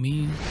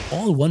 me,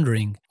 all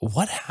wondering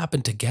what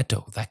happened to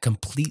Geto that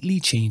completely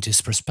changed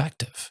his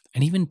perspective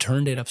and even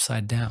turned it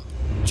upside down.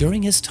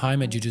 During his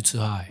time at Jujutsu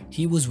High,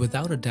 he was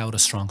without a doubt a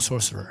strong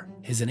sorcerer.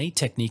 His innate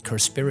technique,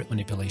 cursed spirit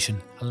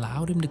manipulation,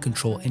 allowed him to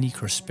control any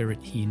cursed spirit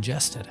he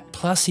ingested.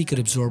 Plus, he could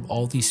absorb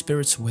all these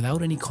spirits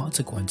without any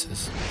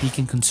consequences. He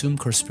can consume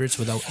cursed spirits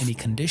without any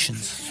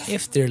conditions,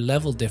 if their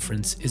level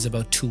difference is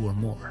about 2 or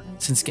more.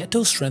 Since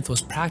Geto's strength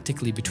was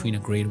practically between a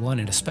grade 1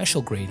 and a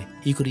special grade,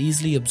 he could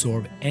easily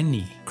absorb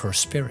any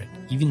cursed spirit,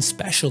 even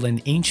special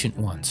and ancient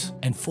ones,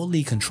 and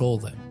fully control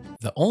them.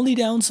 The only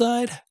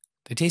downside?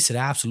 They tasted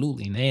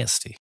absolutely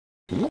nasty.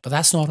 But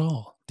that's not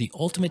all. The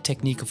ultimate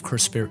technique of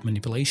cursed spirit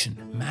manipulation,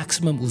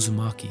 Maximum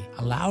Uzumaki,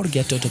 allowed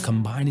Geto to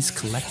combine his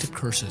collected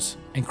curses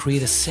and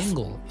create a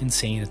single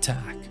insane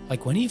attack.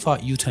 Like when he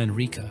fought Yuta and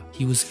Rika,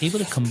 he was able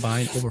to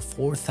combine over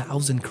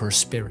 4,000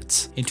 cursed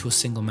spirits into a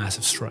single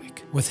massive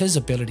strike. With his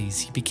abilities,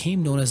 he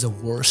became known as the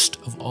worst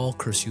of all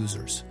curse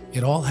users.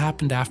 It all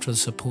happened after the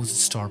supposed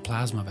star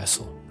plasma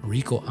vessel,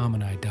 Riko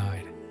Amanai,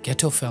 died.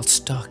 Geto felt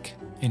stuck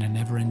in a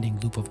never-ending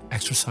loop of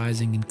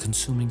exercising and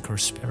consuming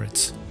cursed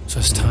spirits. So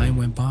as time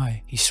went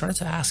by, he started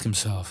to ask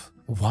himself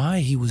why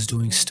he was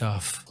doing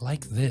stuff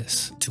like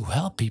this to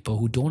help people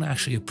who don't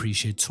actually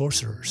appreciate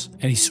sorcerers.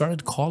 And he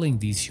started calling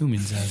these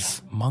humans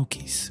as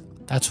monkeys.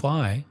 That's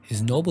why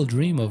his noble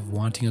dream of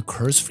wanting a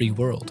curse-free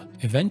world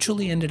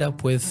eventually ended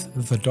up with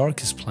the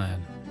darkest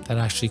plan that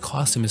actually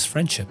cost him his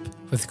friendship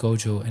with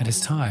Gojo and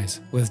his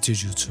ties with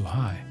Jujutsu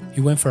High. He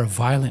went for a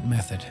violent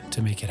method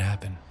to make it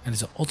happen, and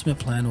his ultimate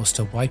plan was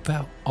to wipe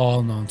out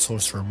all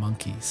non-sorcerer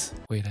monkeys.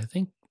 Wait, I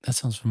think that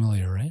sounds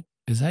familiar, right?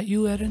 Is that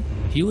you, Eden?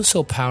 He was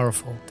so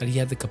powerful that he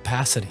had the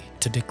capacity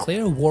to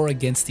declare war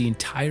against the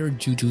entire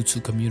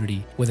Jujutsu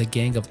community with a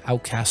gang of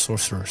outcast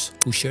sorcerers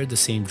who shared the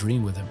same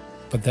dream with him.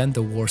 But then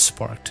the war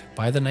sparked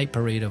by the night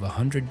parade of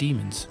 100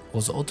 demons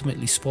was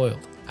ultimately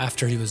spoiled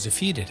after he was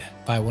defeated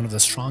by one of the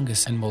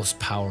strongest and most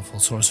powerful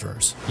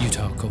sorcerers,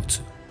 Yuta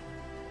Okotsu.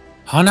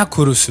 Hana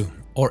Kurusu,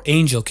 or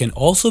Angel, can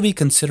also be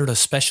considered a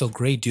special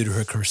grade due to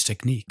her curse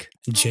technique,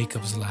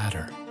 Jacob's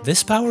Ladder.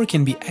 This power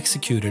can be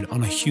executed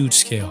on a huge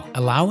scale,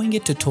 allowing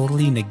it to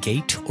totally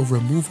negate or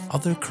remove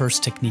other curse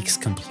techniques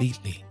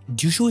completely.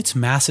 Due to its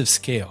massive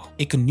scale,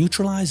 it can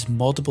neutralize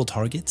multiple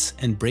targets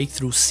and break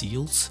through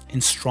seals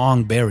and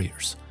strong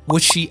barriers,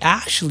 which she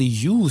actually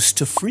used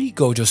to free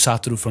Gojo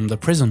Satoru from the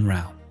prison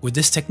realm. With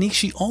this technique,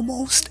 she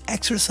almost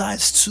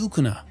exorcised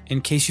Sukuna.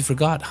 In case you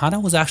forgot, Hana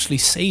was actually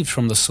saved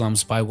from the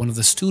slums by one of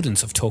the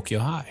students of Tokyo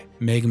High,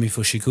 Megumi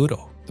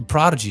Fushiguro, the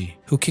prodigy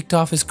who kicked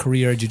off his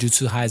career at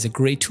Jujutsu High as a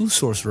grade 2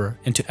 sorcerer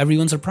and to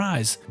everyone's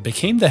surprise,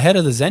 became the head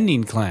of the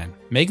Zenin clan.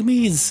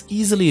 Megumi is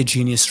easily a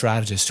genius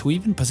strategist who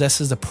even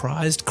possesses the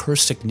prized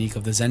curse technique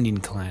of the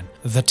Zenin clan,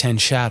 the 10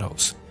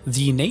 Shadows.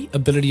 The innate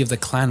ability of the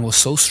clan was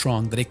so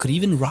strong that it could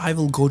even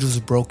rival Gojo's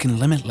broken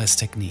Limitless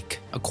technique.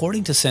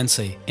 According to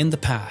Sensei, in the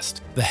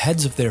past, the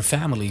heads of their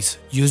families,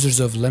 users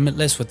of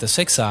Limitless with the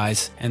 6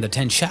 eyes and the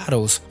 10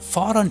 shadows,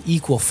 fought on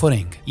equal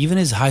footing. Even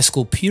his high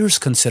school peers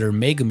consider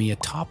Megumi a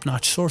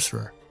top-notch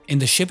sorcerer. In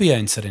the Shibuya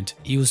incident,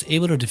 he was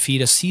able to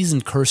defeat a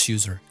seasoned curse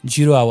user,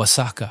 Jiro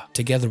Awasaka,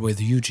 together with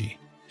Yuji.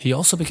 He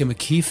also became a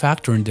key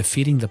factor in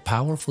defeating the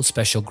powerful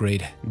special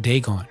grade,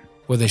 Dagon.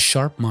 With his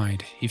sharp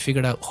mind, he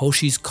figured out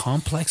Hoshi's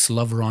complex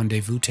love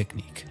rendezvous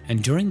technique,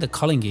 and during the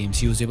culling games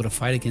he was able to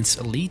fight against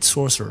elite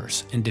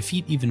sorcerers and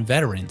defeat even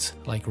veterans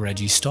like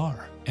Reggie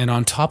Star. And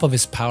on top of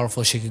his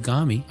powerful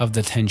Shikigami of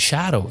the 10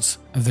 Shadows,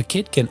 the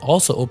kid can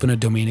also open a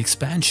domain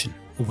expansion,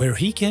 where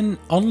he can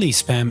only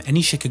spam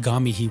any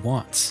Shikigami he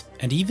wants,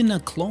 and even a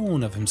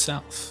clone of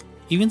himself.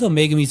 Even though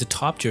Megumi's a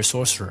top tier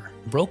sorcerer,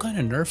 Bro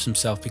kinda nerfs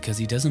himself because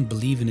he doesn't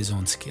believe in his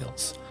own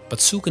skills. But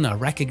Sukuna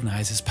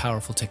recognized his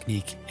powerful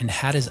technique and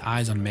had his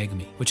eyes on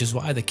Megumi, which is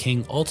why the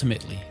king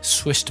ultimately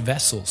switched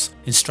vessels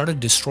and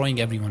started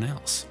destroying everyone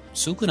else.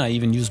 Sukuna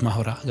even used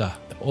Mahoraga,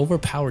 the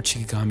overpowered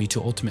Shikigami,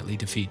 to ultimately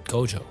defeat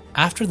Gojo.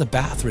 After the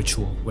bath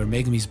ritual, where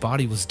Megumi's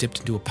body was dipped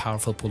into a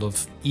powerful pool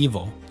of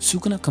evil,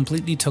 Sukuna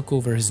completely took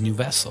over his new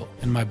vessel,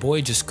 and my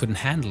boy just couldn't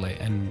handle it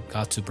and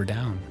got super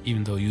down,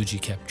 even though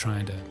Yuji kept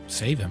trying to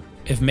save him.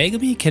 If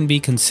Megumi can be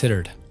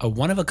considered a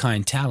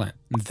one-of-a-kind talent,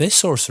 this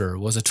sorcerer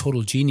was a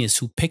total genius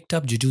who picked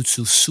up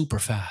Jujutsu super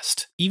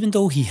fast, even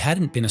though he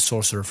hadn't been a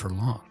sorcerer for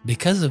long.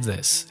 Because of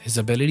this, his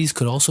abilities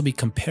could also be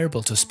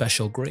comparable to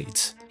special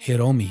grades,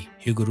 Hiromi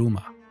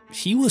Higuruma.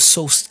 He was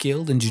so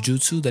skilled in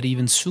Jujutsu that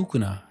even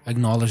Sukuna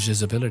acknowledged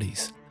his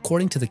abilities.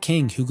 According to the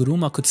king,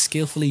 Higuruma could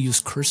skillfully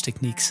use curse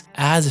techniques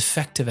as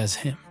effective as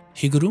him.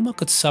 Higuruma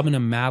could summon a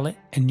mallet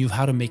and knew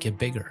how to make it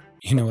bigger.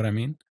 You know what I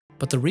mean?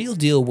 But the real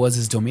deal was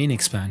his domain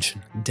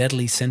expansion,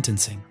 Deadly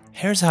Sentencing.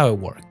 Here's how it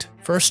worked.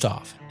 First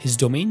off, his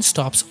domain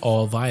stops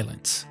all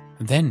violence.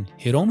 Then,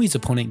 Hiromi's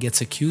opponent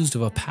gets accused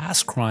of a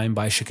past crime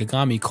by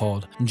Shikigami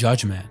called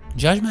Judgment.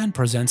 Judgment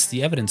presents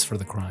the evidence for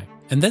the crime.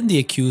 And then the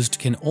accused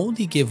can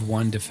only give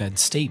one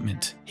defense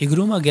statement.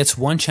 Higuruma gets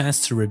one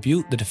chance to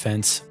rebut the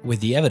defense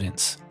with the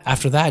evidence.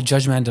 After that,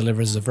 Judgment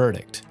delivers a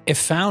verdict. If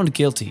found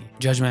guilty,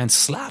 Judgment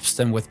slaps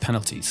them with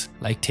penalties,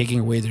 like taking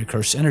away their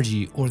cursed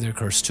energy or their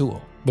cursed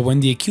tool. But when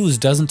the accused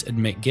doesn't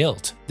admit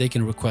guilt, they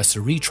can request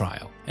a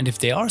retrial. And if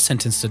they are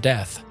sentenced to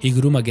death,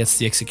 Higuruma gets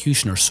the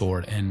executioner's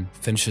sword and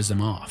finishes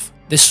them off.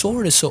 This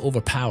sword is so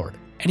overpowered,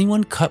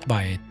 anyone cut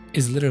by it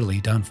is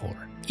literally done for.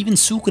 Even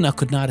Sukuna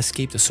could not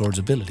escape the sword's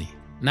ability.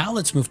 Now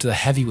let's move to the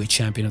heavyweight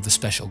champion of the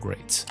special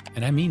grades.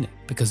 And I mean it,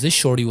 because this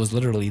shorty was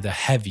literally the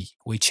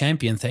heavyweight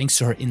champion thanks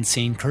to her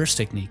insane curse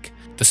technique,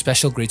 the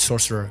special grade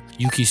sorcerer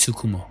Yuki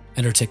Tsukumo,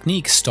 and her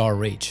technique Star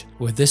Rage.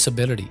 With this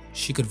ability,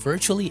 she could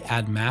virtually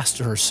add mass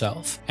to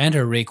herself and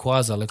her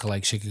Rayquaza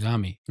lookalike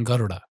Shikigami,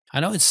 Garuda. I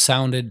know it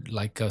sounded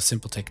like a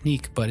simple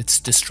technique, but its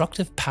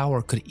destructive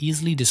power could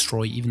easily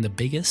destroy even the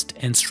biggest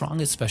and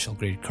strongest special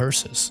grade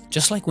curses,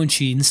 just like when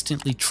she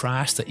instantly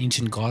trashed the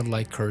ancient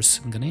godlike curse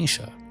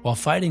Ganesha while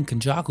fighting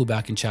Kenjaku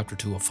back in chapter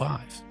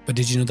 205. But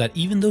did you know that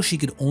even though she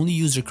could only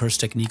use her curse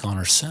technique on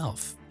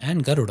herself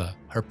and Garuda,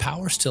 her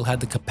power still had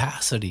the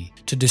capacity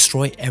to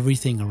destroy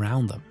everything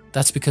around them?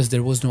 That's because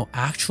there was no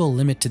actual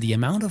limit to the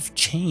amount of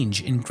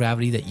change in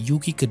gravity that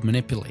Yuki could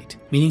manipulate,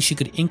 meaning she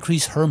could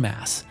increase her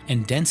mass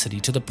and density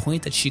to the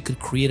point that she could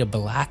create a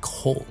black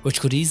hole which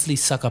could easily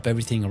suck up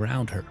everything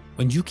around her.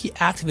 When Yuki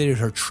activated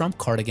her trump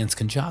card against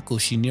Kenjaku,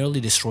 she nearly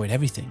destroyed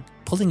everything,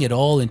 pulling it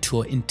all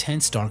into an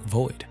intense dark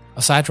void.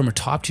 Aside from her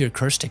top-tier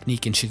curse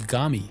technique in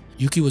Shikigami,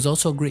 Yuki was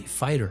also a great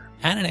fighter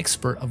and an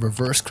expert of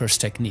reverse curse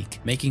technique,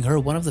 making her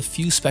one of the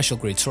few special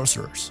grade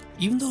sorcerers.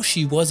 Even though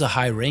she was a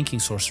high-ranking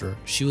sorcerer,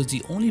 she was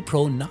the only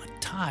pro not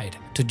tied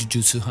to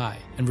Jujutsu High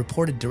and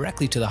reported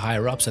directly to the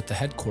higher-ups at the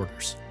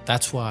headquarters.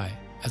 That's why,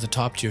 as a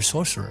top-tier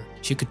sorcerer,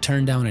 she could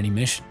turn down any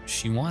mission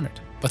she wanted,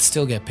 but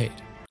still get paid.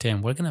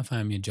 Damn, where can I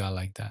find me a job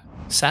like that?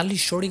 Sadly,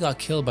 Shorty got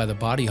killed by the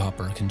body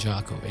hopper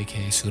Kenjaku,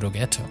 aka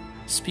Sudogeto.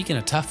 Speaking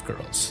of tough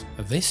girls,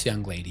 this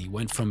young lady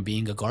went from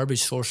being a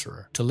garbage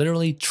sorcerer to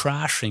literally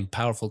trashing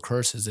powerful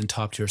curses in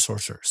top-tier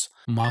sorcerers,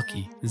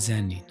 Maki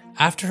Zenin.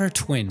 After her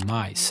twin,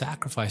 Mai,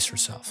 sacrificed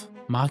herself,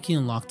 Maki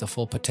unlocked the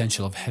full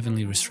potential of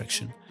Heavenly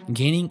Restriction,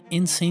 gaining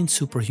insane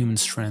superhuman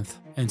strength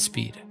and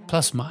speed.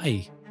 Plus,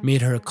 Mai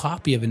made her a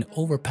copy of an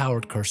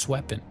overpowered cursed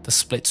weapon, the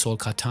Split Soul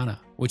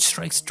Katana, which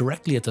strikes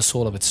directly at the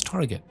soul of its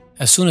target.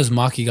 As soon as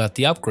Maki got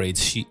the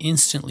upgrades, she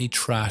instantly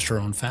trashed her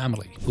own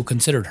family, who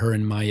considered her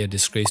and Mai a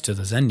disgrace to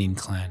the Zenin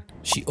clan.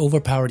 She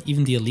overpowered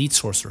even the elite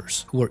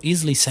sorcerers, who were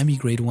easily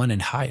semi-grade 1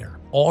 and higher,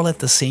 all at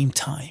the same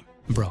time.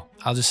 Bro,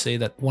 I'll just say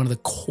that one of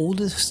the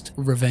coldest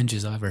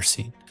revenges I've ever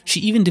seen. She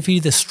even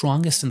defeated the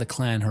strongest in the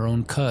clan, her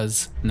own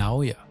cuz,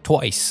 Naoya,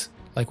 twice.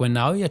 Like when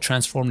Naoya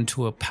transformed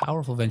into a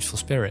powerful vengeful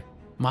spirit,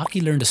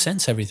 Maki learned to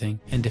sense everything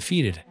and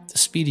defeated the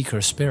speedy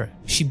cursed spirit.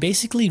 She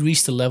basically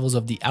reached the levels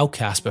of the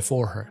outcast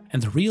before her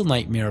and the real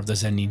nightmare of the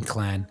Zenin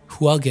clan,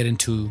 who I'll get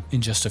into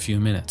in just a few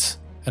minutes.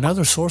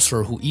 Another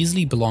sorcerer who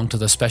easily belonged to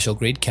the special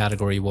grade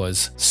category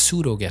was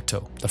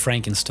Sudogeto, the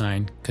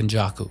Frankenstein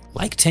Kenjaku.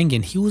 Like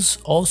Tengen, he was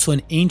also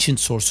an ancient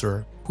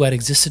sorcerer who had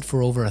existed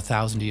for over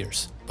 1,000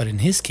 years. But in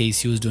his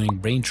case, he was doing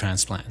brain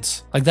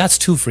transplants. Like, that's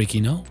too freaky,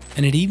 no?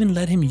 And it even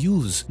let him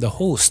use the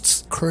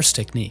host's curse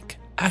technique.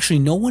 Actually,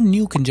 no one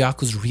knew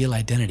Kenjaku's real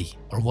identity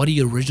or what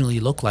he originally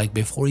looked like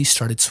before he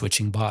started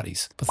switching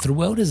bodies. But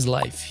throughout his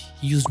life,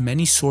 he used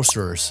many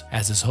sorcerers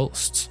as his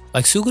hosts.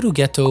 Like Suguru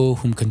Geto,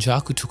 whom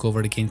Kenjaku took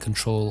over to gain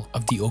control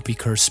of the OP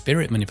curse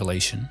spirit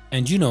manipulation.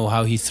 And you know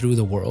how he threw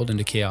the world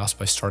into chaos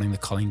by starting the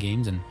culling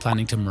games and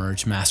planning to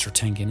merge Master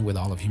Tengen with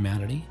all of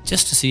humanity,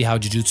 just to see how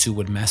Jujutsu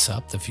would mess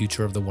up the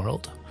future of the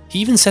world. He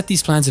even set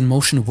these plans in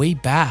motion way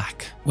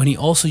back when he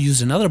also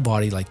used another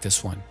body like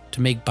this one to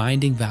make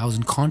binding vows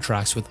and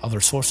contracts with other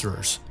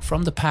sorcerers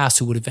from the past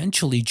who would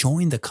eventually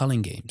join the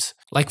culling games.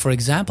 Like for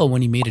example,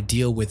 when he made a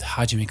deal with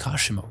Hajime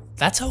Kashimo.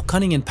 That's how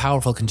cunning and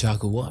powerful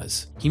Kenjaku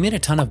was. He made a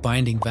ton of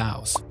binding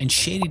vows and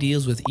shady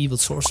deals with evil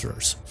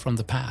sorcerers from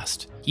the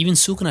past. Even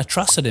Sukuna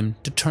trusted him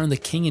to turn the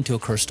king into a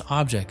cursed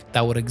object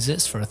that would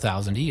exist for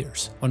 1,000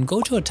 years. When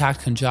Gojo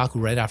attacked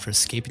Kenjaku right after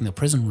escaping the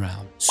prison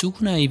realm,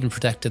 Sukuna even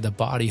protected the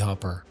body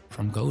hopper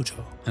from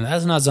Gojo. And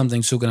that's not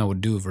something Sukuna would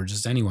do for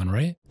just anyone,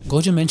 right?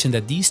 Gojo mentioned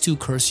that these two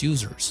curse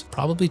users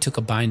probably took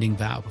a binding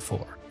vow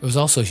before. It was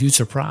also a huge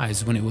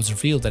surprise when it was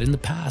revealed that in the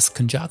past,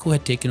 Kenjaku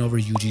had taken over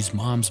Yuji's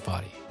mom's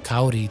body,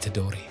 Kaori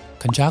Tadori.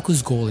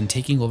 Kenjaku's goal in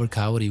taking over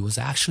Kaori was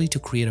actually to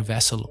create a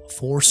vessel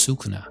for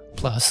Sukuna.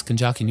 Plus,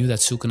 Kenjaku knew that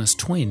Sukuna's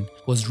twin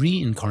was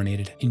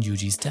reincarnated in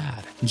Yuji's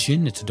dad,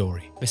 Jin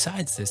Itadori.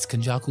 Besides this,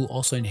 Kenjaku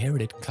also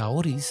inherited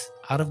Kaori's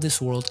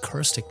out-of-this-world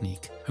curse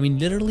technique. I mean,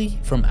 literally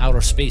from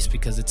outer space,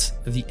 because it's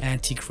the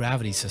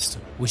anti-gravity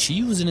system, which he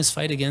used in his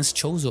fight against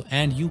Chozo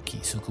and Yuki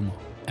Tsukumo.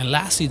 And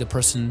lastly, the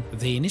person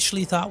they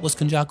initially thought was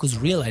Kenjaku's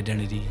real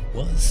identity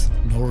was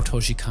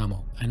Narutoshi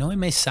Kamo. I know it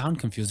may sound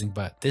confusing,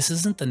 but this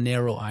isn't the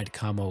narrow-eyed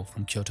Kamo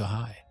from Kyoto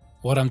High.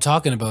 What I'm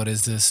talking about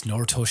is this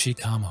Narutoshi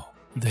Kamo.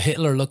 The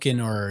Hitler looking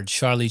or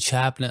Charlie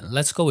Chaplin,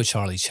 let's go with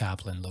Charlie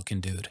Chaplin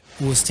looking dude,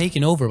 who was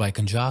taken over by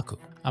Kenjaku.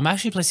 I'm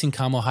actually placing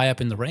Kamo high up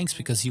in the ranks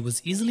because he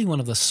was easily one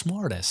of the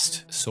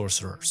smartest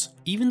sorcerers.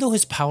 Even though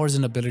his powers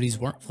and abilities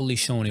weren't fully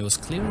shown, it was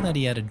clear that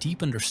he had a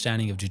deep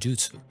understanding of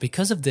Jujutsu.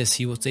 Because of this,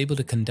 he was able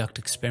to conduct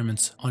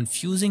experiments on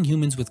fusing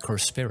humans with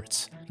cursed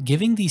spirits,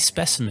 giving these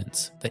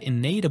specimens the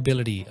innate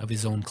ability of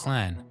his own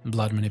clan,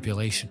 blood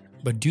manipulation.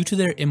 But due to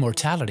their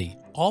immortality,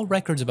 all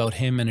records about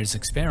him and his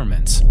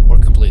experiments were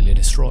completely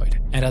destroyed,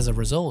 and as a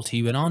result,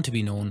 he went on to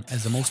be known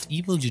as the most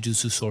evil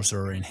Jujutsu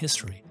sorcerer in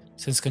history.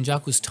 Since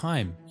Kenjaku's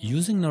time,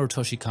 using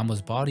Narutoshi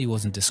Kamo's body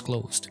wasn't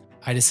disclosed,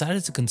 I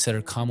decided to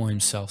consider Kamo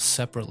himself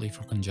separately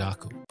from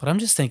Kenjaku. But I'm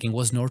just thinking,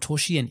 was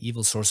Narutoshi an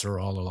evil sorcerer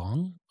all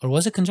along? Or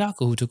was it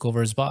Kenjaku who took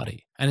over his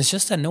body? And it's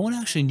just that no one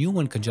actually knew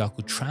when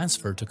Kenjaku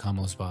transferred to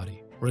Kamo's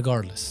body.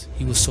 Regardless,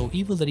 he was so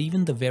evil that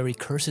even the very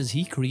curses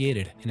he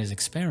created in his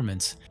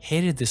experiments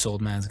hated this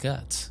old man's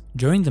guts.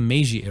 During the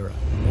Meiji era,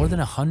 more than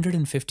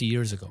 150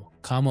 years ago,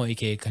 Kamo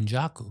aka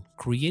Kenjaku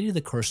created the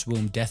cursed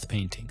womb death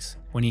paintings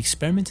when he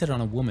experimented on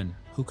a woman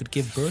who could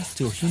give birth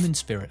to a human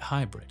spirit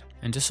hybrid.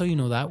 And just so you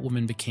know, that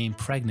woman became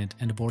pregnant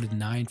and aborted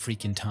 9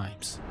 freaking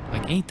times.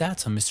 Like, ain't that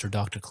some Mr.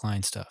 Dr.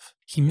 Klein stuff?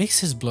 He mixed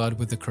his blood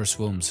with the cursed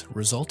wombs,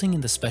 resulting in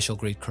the special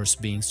great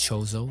cursed beings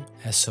Chozo,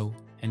 Eso,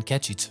 and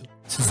Kechitsu.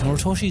 Since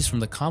Narutoshi is from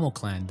the Kamo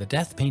clan, the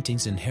death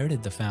paintings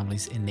inherited the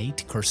family's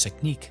innate curse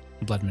technique,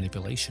 blood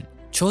manipulation.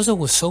 Chozo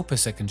was so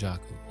pissed at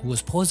Kenjaku, who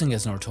was posing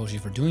as Narutoshi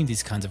for doing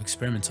these kinds of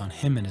experiments on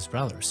him and his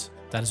brothers.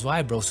 That is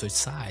why bro switched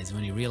sides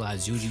when he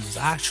realized Yuji was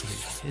actually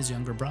his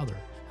younger brother,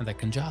 and that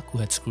Kenjaku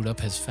had screwed up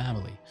his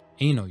family.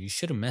 And you know, you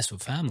shouldn't mess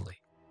with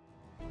family.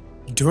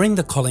 During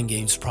the Culling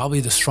Games,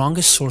 probably the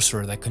strongest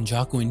sorcerer that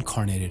Kenjaku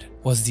incarnated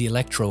was the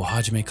Electro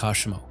Hajime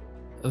Kashimo.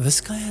 This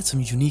guy had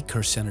some unique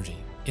cursed energy.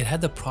 It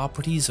had the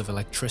properties of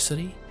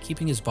electricity,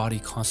 keeping his body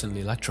constantly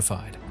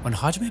electrified. When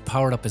Hajime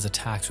powered up his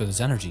attacks with his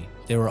energy,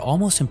 they were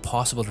almost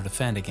impossible to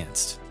defend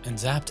against, and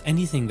zapped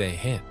anything they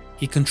hit.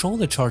 He controlled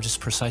the charges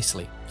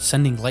precisely,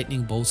 sending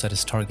lightning bolts at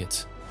his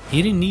targets.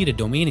 He didn't need a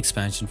domain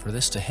expansion for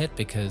this to hit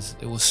because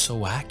it was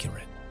so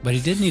accurate. But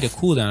he did need a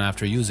cooldown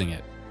after using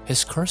it.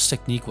 His curse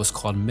technique was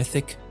called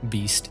Mythic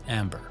Beast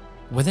Amber.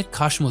 With it,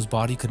 Kashimo's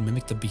body could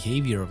mimic the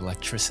behavior of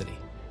electricity.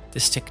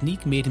 This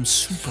technique made him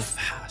super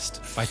fast.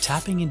 By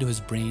tapping into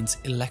his brain's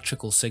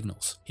electrical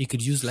signals, he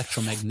could use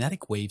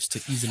electromagnetic waves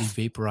to easily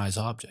vaporize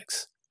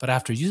objects. But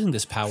after using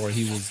this power,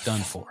 he was done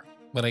for.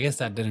 But I guess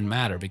that didn't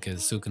matter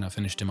because Sukuna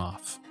finished him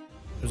off.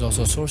 There's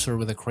also a sorcerer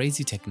with a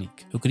crazy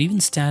technique who could even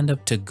stand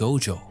up to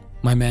Gojo,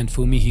 my man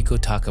Fumihiko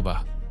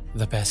Takaba,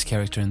 the best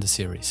character in the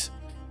series.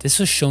 This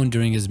was shown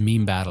during his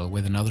meme battle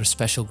with another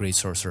special great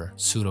sorcerer,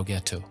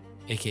 Surogeto,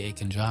 aka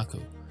Kenjaku.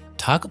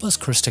 Takaba's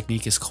curse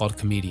technique is called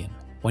Comedian.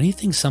 When he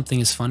thinks something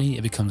is funny,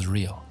 it becomes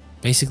real.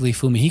 Basically,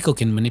 Fumihiko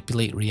can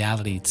manipulate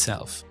reality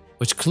itself,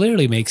 which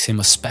clearly makes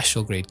him a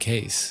special great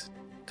case.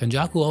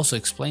 Kenjaku also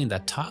explained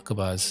that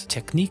Takaba's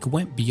technique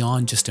went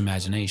beyond just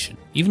imagination.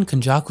 Even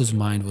Kenjaku's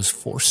mind was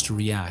forced to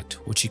react,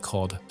 which he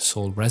called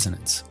soul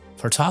resonance.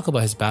 For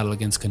Takaba, his battle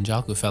against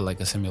Kenjaku felt like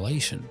a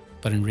simulation,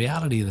 but in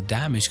reality the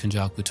damage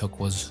Kenjaku took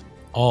was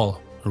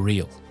all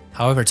real.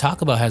 However,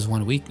 Takaba has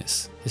one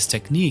weakness. His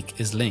technique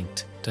is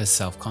linked to his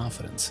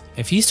self-confidence.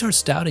 If he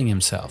starts doubting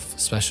himself,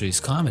 especially his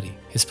comedy,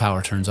 his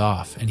power turns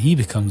off and he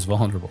becomes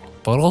vulnerable.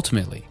 But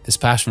ultimately, this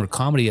passion for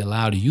comedy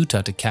allowed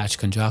Yuta to catch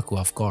Kenjaku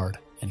off guard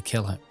and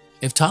kill him.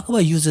 If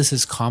Takaba uses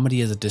his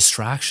comedy as a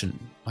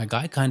distraction, my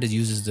guy kinda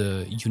uses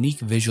the unique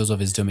visuals of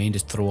his domain to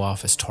throw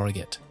off his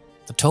target.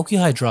 The Tokyo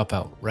High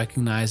dropout,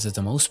 recognized as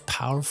the most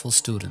powerful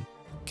student,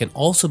 can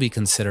also be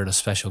considered a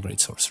special great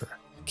sorcerer,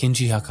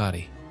 Kinji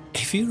Hakari.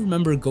 If you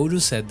remember,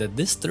 Gojo said that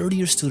this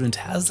third-year student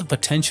has the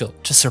potential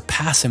to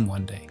surpass him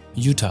one day.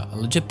 Yuta, a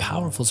legit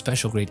powerful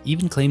special grade,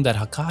 even claimed that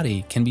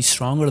Hakari can be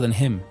stronger than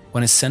him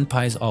when his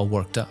senpai is all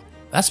worked up.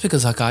 That's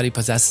because Hakari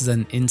possesses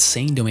an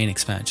insane domain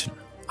expansion,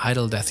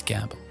 Idle Death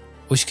Gamble,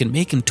 which can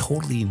make him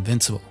totally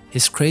invincible.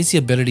 His crazy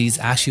ability is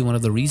actually one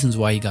of the reasons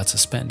why he got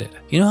suspended.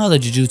 You know how the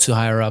Jujutsu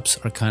higher-ups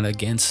are kinda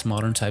against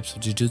modern types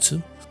of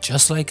Jujutsu?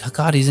 Just like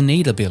Hakari's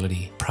innate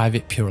ability,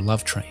 Private Pure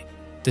Love Train.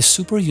 This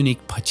super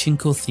unique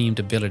pachinko-themed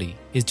ability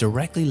is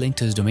directly linked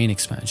to his domain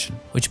expansion,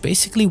 which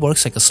basically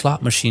works like a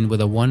slot machine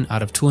with a 1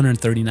 out of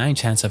 239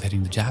 chance of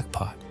hitting the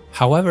jackpot.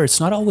 However, it's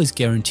not always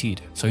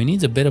guaranteed, so he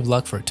needs a bit of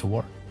luck for it to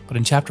work. But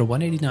in chapter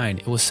 189,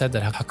 it was said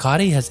that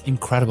Hakari has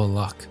incredible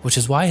luck, which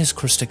is why his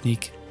curse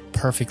technique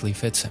perfectly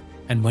fits him.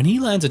 And when he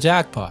lands a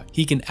jackpot,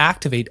 he can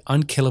activate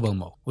Unkillable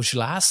Mode, which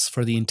lasts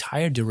for the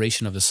entire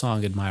duration of the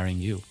song Admiring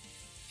You.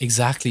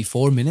 Exactly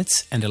 4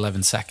 minutes and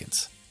 11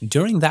 seconds.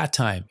 During that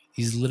time,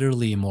 he's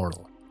literally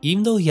immortal.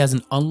 Even though he has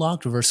an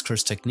unlocked reverse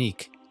curse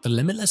technique, the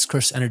limitless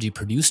curse energy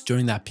produced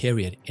during that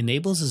period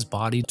enables his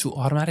body to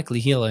automatically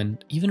heal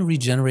and even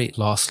regenerate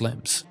lost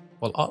limbs.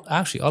 Well,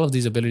 actually, all of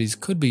these abilities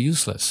could be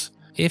useless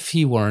if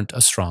he weren't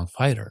a strong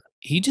fighter.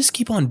 He'd just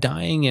keep on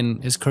dying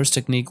and his curse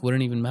technique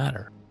wouldn't even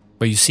matter.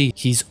 But you see,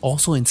 he's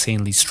also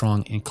insanely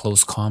strong in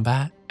close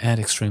combat and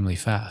extremely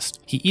fast.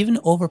 He even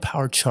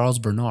overpowered Charles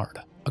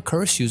Bernard, a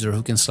curse user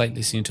who can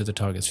slightly see into the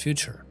target's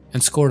future,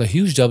 and scored a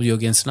huge W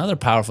against another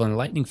powerful and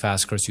lightning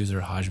fast curse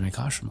user, Hajime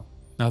Kashimo.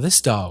 Now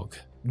this dog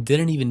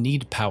didn't even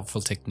need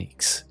powerful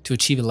techniques to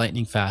achieve a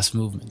lightning fast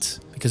movement,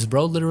 because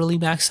bro literally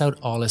maxed out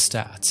all his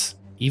stats.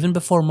 Even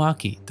before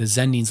Maki, the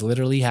Zendines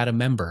literally had a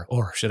member,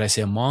 or should I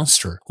say a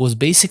monster, who was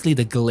basically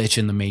the glitch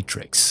in the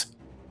Matrix,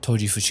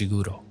 Toji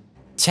Fushiguro.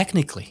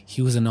 Technically,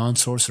 he was a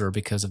non-sorcerer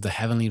because of the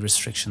heavenly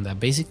restriction that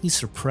basically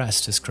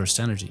suppressed his cursed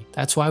energy.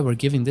 That's why we're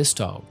giving this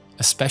dog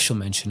a special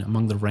mention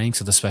among the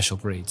ranks of the special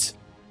grades.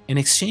 In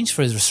exchange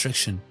for his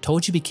restriction,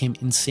 Toji became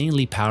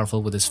insanely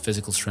powerful with his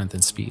physical strength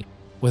and speed.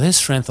 With his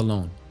strength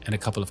alone, and a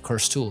couple of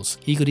cursed tools,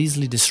 he could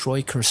easily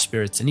destroy cursed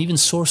spirits and even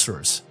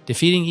sorcerers,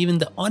 defeating even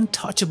the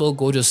untouchable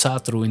Gojo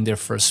Satoru in their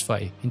first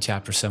fight in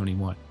chapter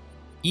 71.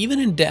 Even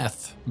in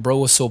death, bro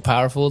was so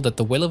powerful that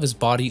the will of his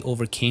body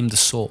overcame the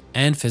soul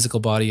and physical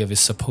body of his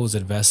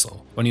supposed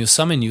vessel when he was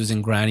summoned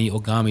using Granny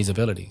Ogami's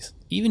abilities.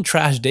 Even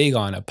Trash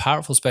Dagon, a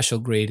powerful special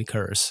grade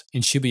curse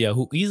in Shibuya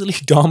who easily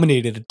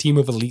dominated a team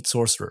of elite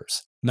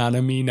sorcerers,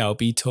 Nanami,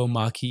 Naobito,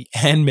 Maki,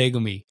 and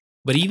Megumi.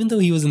 But even though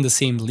he was in the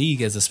same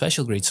league as the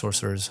special grade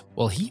sorcerers,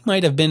 well, he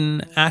might have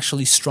been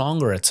actually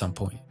stronger at some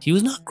point. He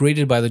was not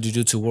graded by the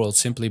Jujutsu world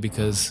simply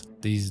because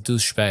these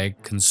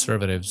douchebag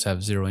conservatives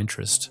have zero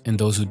interest in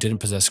those who didn't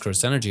possess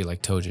cursed energy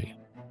like Toji.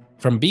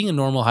 From being a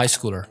normal high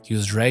schooler, he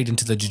was dragged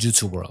into the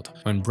Jujutsu world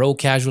when bro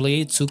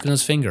casually ate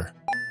Sukuna's finger.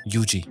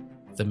 Yuji,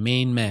 the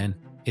main man,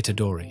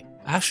 Itadori.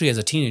 Actually, as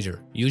a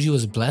teenager, Yuji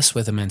was blessed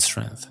with immense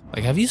strength.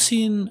 Like, have you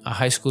seen a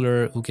high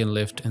schooler who can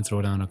lift and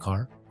throw down a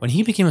car? When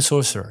he became a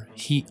sorcerer,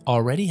 he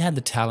already had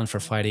the talent for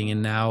fighting,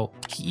 and now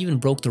he even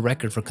broke the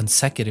record for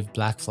consecutive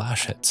black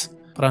flash hits.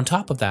 But on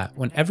top of that,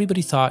 when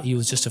everybody thought he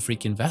was just a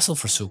freaking vessel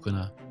for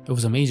Sukuna, it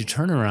was a major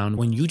turnaround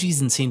when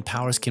Yuji's insane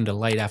powers came to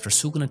light after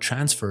Sukuna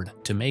transferred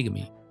to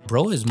Megumi.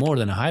 Bro is more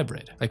than a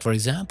hybrid. Like, for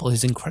example,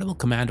 his incredible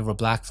command over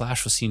Black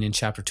Flash was seen in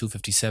chapter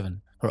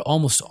 257, where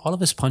almost all of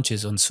his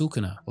punches on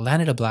Sukuna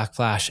landed a Black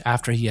Flash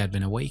after he had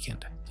been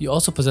awakened. He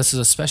also possesses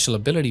a special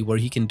ability where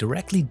he can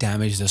directly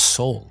damage the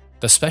soul.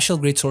 The special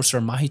great sorcerer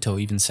Mahito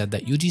even said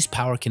that Yuji's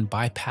power can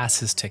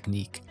bypass his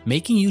technique,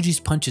 making Yuji's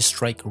punches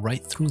strike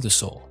right through the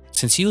soul.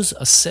 Since he was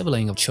a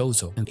sibling of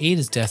Chozo and ate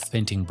his death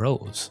fainting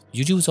bros,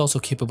 Yuji was also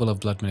capable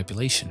of blood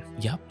manipulation.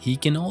 Yup, he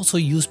can also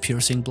use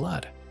piercing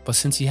blood. But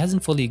since he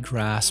hasn't fully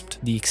grasped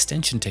the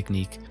extension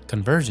technique,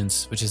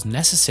 convergence, which is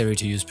necessary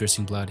to use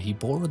piercing blood, he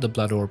borrowed the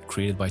blood orb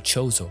created by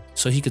Chozo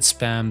so he could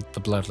spam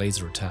the blood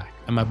laser attack.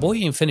 And my boy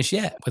ain't finished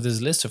yet with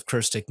his list of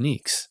curse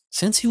techniques.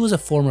 Since he was a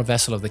former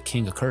vessel of the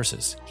King of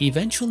Curses, he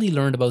eventually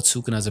learned about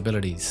Sukuna's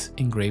abilities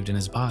engraved in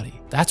his body.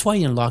 That's why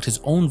he unlocked his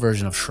own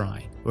version of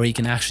Shrine, where he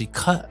can actually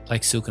cut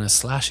like Sukuna's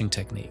slashing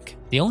technique.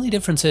 The only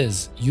difference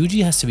is,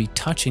 Yuji has to be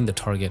touching the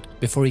target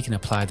before he can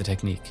apply the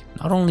technique.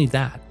 Not only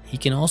that, he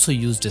can also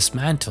use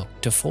Dismantle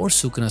to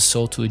force Sukuna's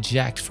soul to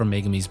eject from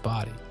Megumi's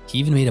body. He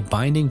even made a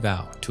binding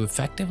vow to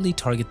effectively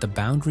target the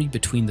boundary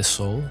between the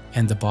soul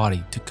and the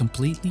body to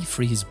completely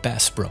free his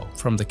best bro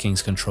from the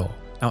king's control.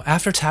 Now,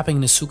 after tapping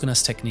into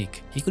Sukuna's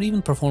technique, he could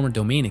even perform a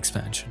domain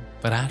expansion.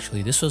 But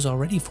actually, this was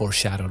already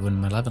foreshadowed when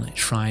Malevolent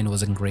Shrine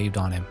was engraved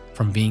on him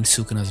from being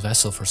Sukuna's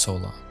vessel for so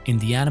long. In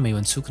the anime,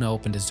 when Sukuna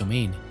opened his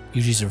domain,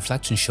 Yuji's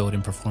reflection showed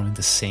him performing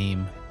the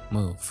same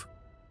move.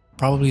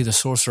 Probably the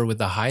sorcerer with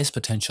the highest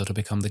potential to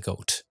become the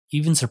GOAT,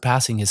 even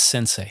surpassing his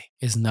sensei,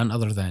 is none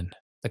other than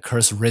the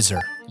cursed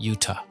Rizzer,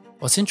 Yuta.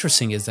 What's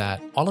interesting is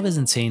that all of his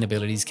insane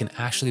abilities can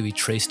actually be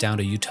traced down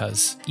to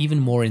Yuta's even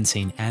more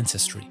insane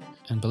ancestry.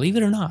 And believe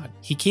it or not,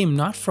 he came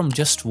not from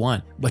just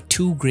one, but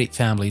two great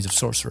families of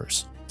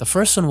sorcerers. The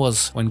first one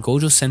was when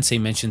Gojo Sensei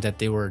mentioned that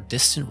they were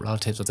distant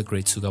relatives of the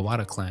great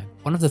Sugawara clan,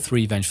 one of the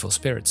three vengeful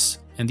spirits,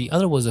 and the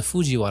other was the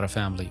Fujiwara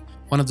family,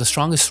 one of the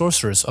strongest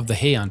sorcerers of the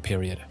Heian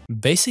period.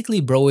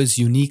 Basically, bro is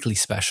uniquely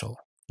special.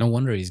 No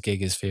wonder he's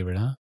Giga's favorite,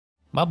 huh?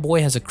 My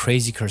boy has a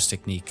crazy curse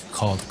technique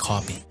called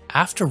Copy.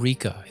 After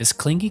Rika, his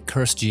clingy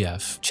cursed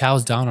GF,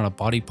 chows down on a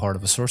body part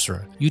of a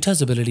sorcerer,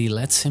 Yuta's ability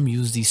lets him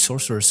use these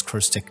sorcerer's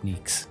curse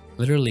techniques,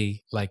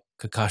 literally like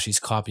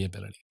Kakashi's copy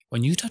ability.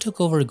 When Yuta took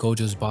over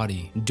Gojo's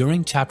body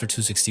during chapter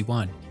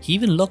 261, he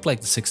even looked like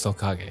the Sixth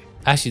Hokage.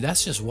 Actually,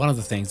 that's just one of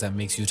the things that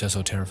makes Yuta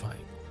so terrifying.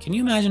 Can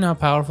you imagine how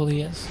powerful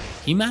he is?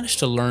 He managed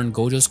to learn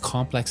Gojo's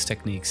complex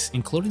techniques,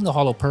 including the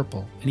Hollow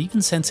Purple, and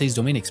even Sensei's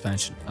domain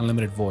expansion,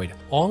 Unlimited Void,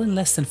 all in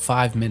less than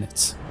 5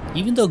 minutes.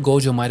 Even though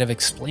Gojo might have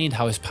explained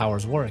how his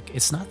powers work,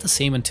 it's not the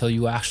same until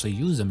you actually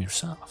use them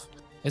yourself.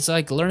 It's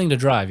like learning to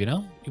drive, you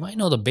know? You might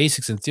know the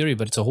basics in theory,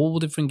 but it's a whole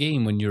different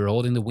game when you're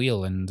holding the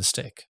wheel and the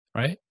stick,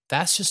 right?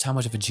 That's just how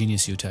much of a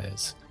genius Yuta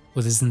is.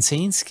 With his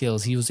insane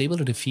skills, he was able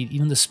to defeat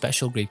even the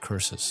special great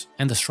curses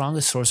and the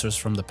strongest sorcerers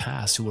from the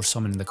past who were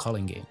summoned in the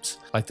Culling games,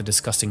 like the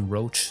disgusting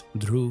Roach,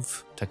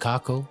 Dhruv,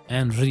 Takako,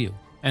 and Ryu.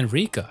 And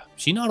Rika,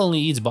 she not only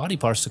eats body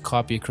parts to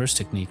copy a curse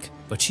technique,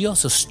 but she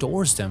also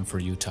stores them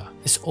for Yuta.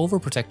 This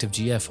overprotective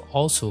GF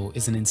also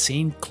is an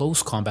insane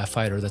close combat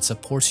fighter that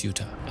supports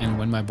Yuta, and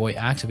when my boy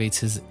activates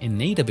his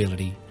innate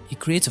ability, he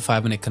creates a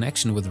 5-minute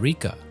connection with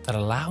Rika that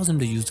allows him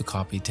to use the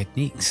copy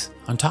techniques.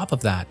 On top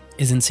of that,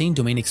 his insane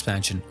domain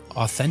expansion,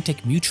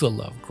 Authentic Mutual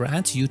Love,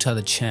 grants Yuta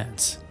the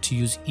chance to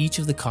use each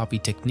of the copy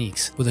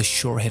techniques with a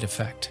sure hit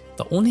effect.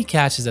 The only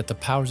catch is that the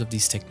powers of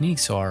these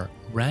techniques are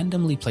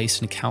randomly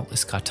placed in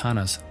countless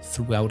katanas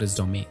throughout his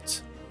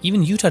domains.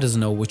 Even Yuta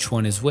doesn't know which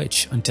one is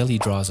which until he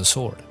draws a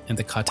sword, and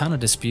the katana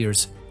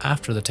disappears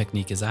after the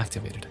technique is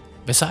activated.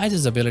 Besides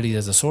his ability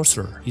as a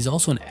sorcerer, he's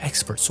also an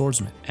expert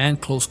swordsman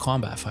and close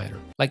combat fighter.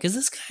 Like, is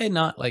this guy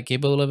not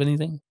capable of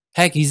anything?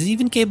 Heck, he's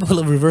even capable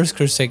of reverse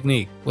curse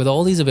technique. With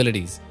all these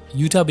abilities,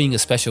 Yuta being a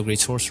special great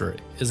sorcerer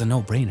is a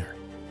no-brainer.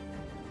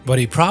 But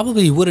he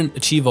probably wouldn't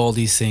achieve all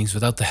these things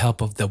without the help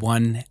of the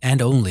one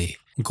and only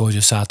Gojo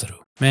Satoru.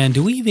 Man,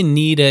 do we even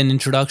need an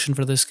introduction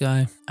for this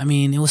guy? I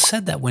mean, it was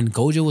said that when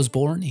Gojo was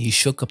born, he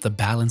shook up the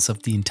balance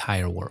of the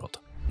entire world.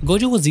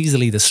 Gojo was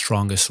easily the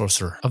strongest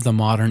sorcerer of the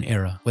modern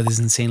era with his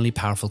insanely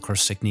powerful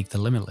curse technique, the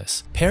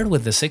Limitless. Paired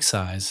with the 6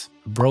 eyes,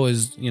 bro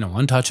is,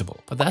 untouchable.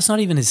 But that's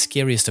not even his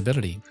scariest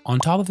ability. On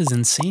top of his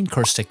insane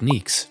curse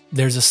techniques,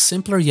 there's a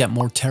simpler yet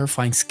more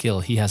terrifying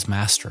skill he has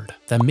mastered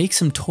that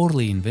makes him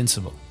totally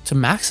invincible. To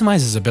maximize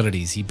his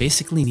abilities, he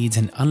basically needs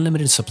an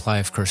unlimited supply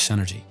of curse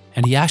energy.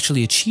 And he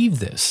actually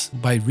achieved this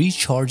by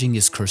recharging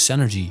his curse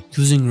energy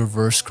using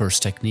reverse curse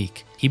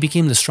technique. He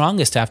became the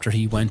strongest after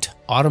he went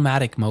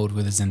automatic mode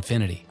with his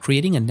infinity,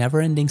 creating a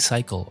never-ending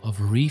cycle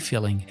of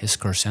refilling his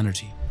curse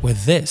energy.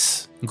 With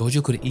this,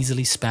 Gojo could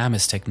easily spam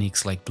his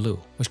techniques like Blue,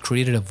 which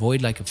created a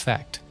void-like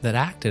effect that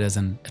acted as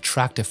an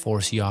attractive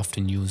force he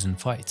often used in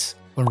fights.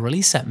 When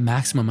released at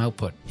maximum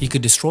output, he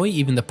could destroy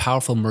even the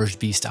powerful merged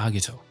beast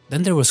Agito.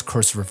 Then there was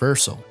Curse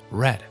Reversal,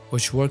 Red,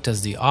 which worked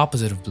as the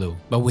opposite of Blue,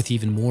 but with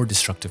even more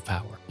destructive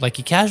power. Like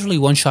he casually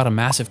one-shot a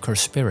massive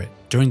Curse Spirit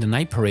during the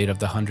night parade of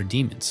the 100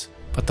 Demons.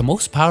 But the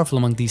most powerful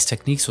among these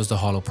techniques was the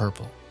Hollow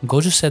Purple.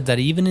 Gojo said that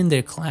even in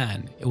their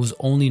clan, it was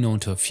only known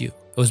to a few.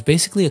 It was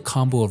basically a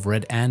combo of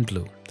red and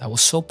blue that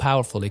was so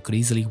powerful it could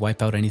easily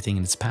wipe out anything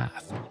in its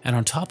path. And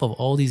on top of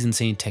all these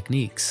insane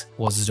techniques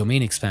was his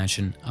domain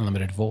expansion,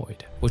 Unlimited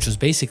Void, which was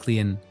basically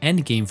an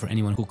endgame for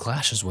anyone who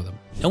clashes with him.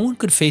 No one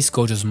could face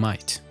Gojo's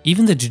might.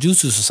 Even the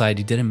Jujutsu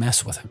Society didn't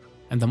mess with him.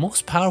 And the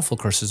most powerful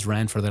curses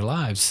ran for their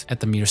lives at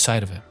the mere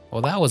sight of him.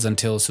 Well, that was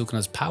until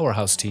Sukuna's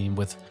powerhouse team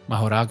with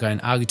Mahoraga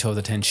and Agito of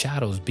the 10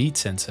 Shadows beat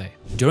Sensei.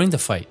 During the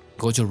fight,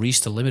 Gojo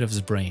reached the limit of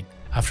his brain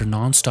after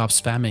non-stop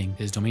spamming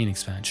his domain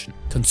expansion,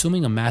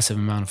 consuming a massive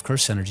amount of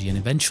curse energy and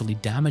eventually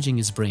damaging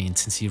his brain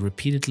since he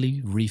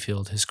repeatedly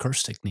refilled his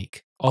curse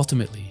technique.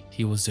 Ultimately,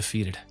 he was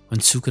defeated when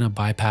Sukuna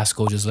bypassed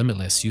Gojo's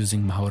Limitless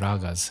using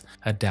Mahoraga's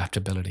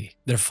adaptability.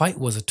 Their fight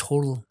was a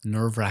total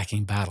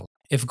nerve-wracking battle.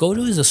 If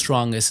Gojo is the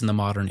strongest in the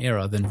modern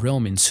era, then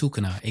Realmin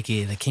Sukuna,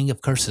 aka the King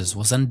of Curses,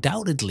 was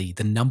undoubtedly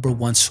the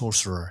 #1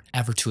 sorcerer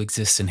ever to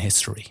exist in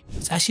history.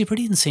 It's actually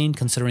pretty insane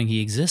considering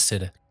he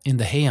existed in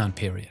the Heian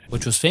period,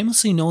 which was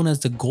famously known as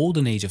the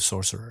Golden Age of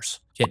Sorcerers.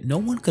 Yet no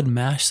one could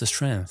match the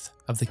strength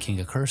of the King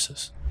of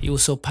Curses. He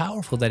was so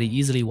powerful that he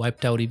easily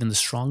wiped out even the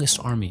strongest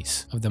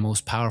armies of the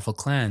most powerful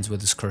clans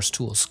with his curse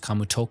tools,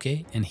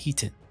 Kamutoke and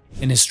Hiiten.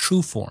 In his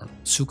true form,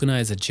 Sukuna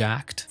is a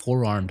jacked,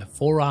 4-armed,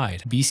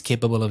 4-eyed beast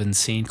capable of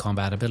insane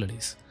combat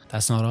abilities.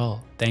 That's not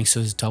all. Thanks to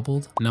his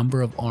doubled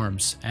number of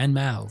arms and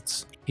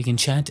mouths, he can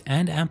chant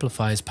and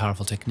amplify his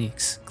powerful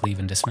techniques, cleave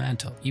and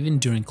dismantle, even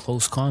during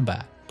close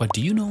combat. But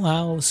do you know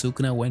how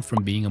Sukuna went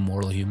from being a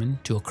mortal human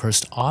to a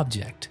cursed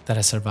object that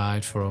has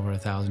survived for over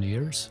 1,000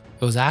 years?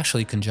 It was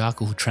actually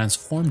Kenjaku who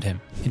transformed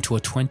him into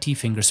a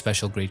 20-finger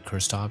special grade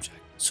cursed object.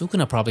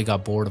 Sukuna probably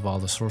got bored of all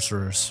the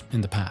sorcerers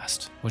in the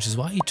past, which is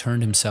why he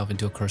turned himself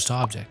into a cursed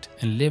object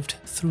and lived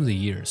through the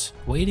years,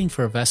 waiting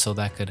for a vessel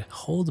that could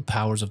hold the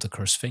powers of the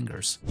cursed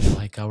fingers,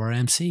 like our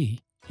MC,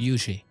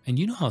 Yuji. And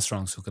you know how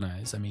strong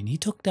Sukuna is. I mean, he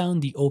took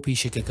down the OP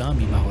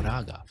Shikigami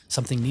Mahoraga,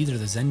 something neither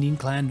the Zendin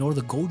clan nor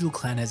the Gojo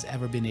clan has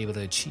ever been able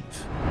to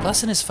achieve.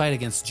 Plus in his fight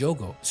against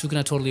Jogo,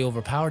 Sukuna totally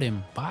overpowered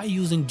him by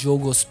using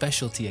Jogo's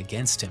specialty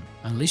against him,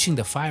 unleashing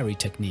the fiery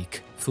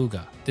technique,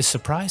 Fuga. This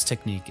surprise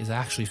technique is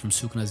actually from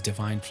Sukuna's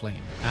Divine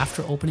Flame.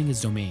 After opening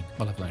his domain,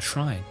 Malevolent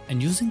Shrine,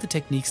 and using the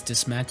techniques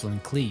Dismantle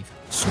and Cleave,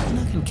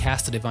 Sukuna can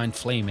cast the Divine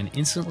Flame and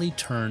instantly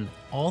turn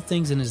all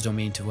things in his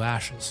domain to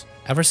ashes.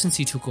 Ever since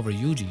he took over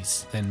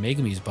Yuji's, then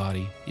Megami's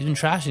body, he's been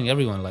trashing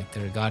everyone like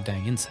they're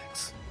goddamn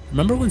insects.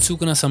 Remember when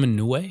Sukuna summoned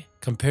Nue?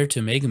 Compared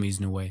to Megami's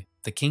Nue,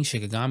 the King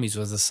Shikigami's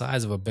was the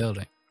size of a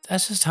building.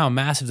 That's just how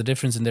massive the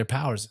difference in their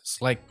powers is.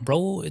 Like,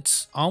 bro,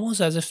 it's almost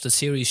as if the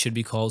series should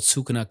be called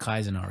Sukuna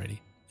Kaisen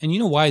already. And you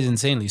know why he's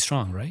insanely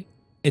strong, right?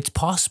 It's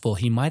possible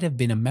he might have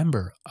been a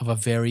member of a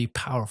very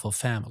powerful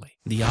family,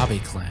 the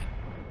Abe clan.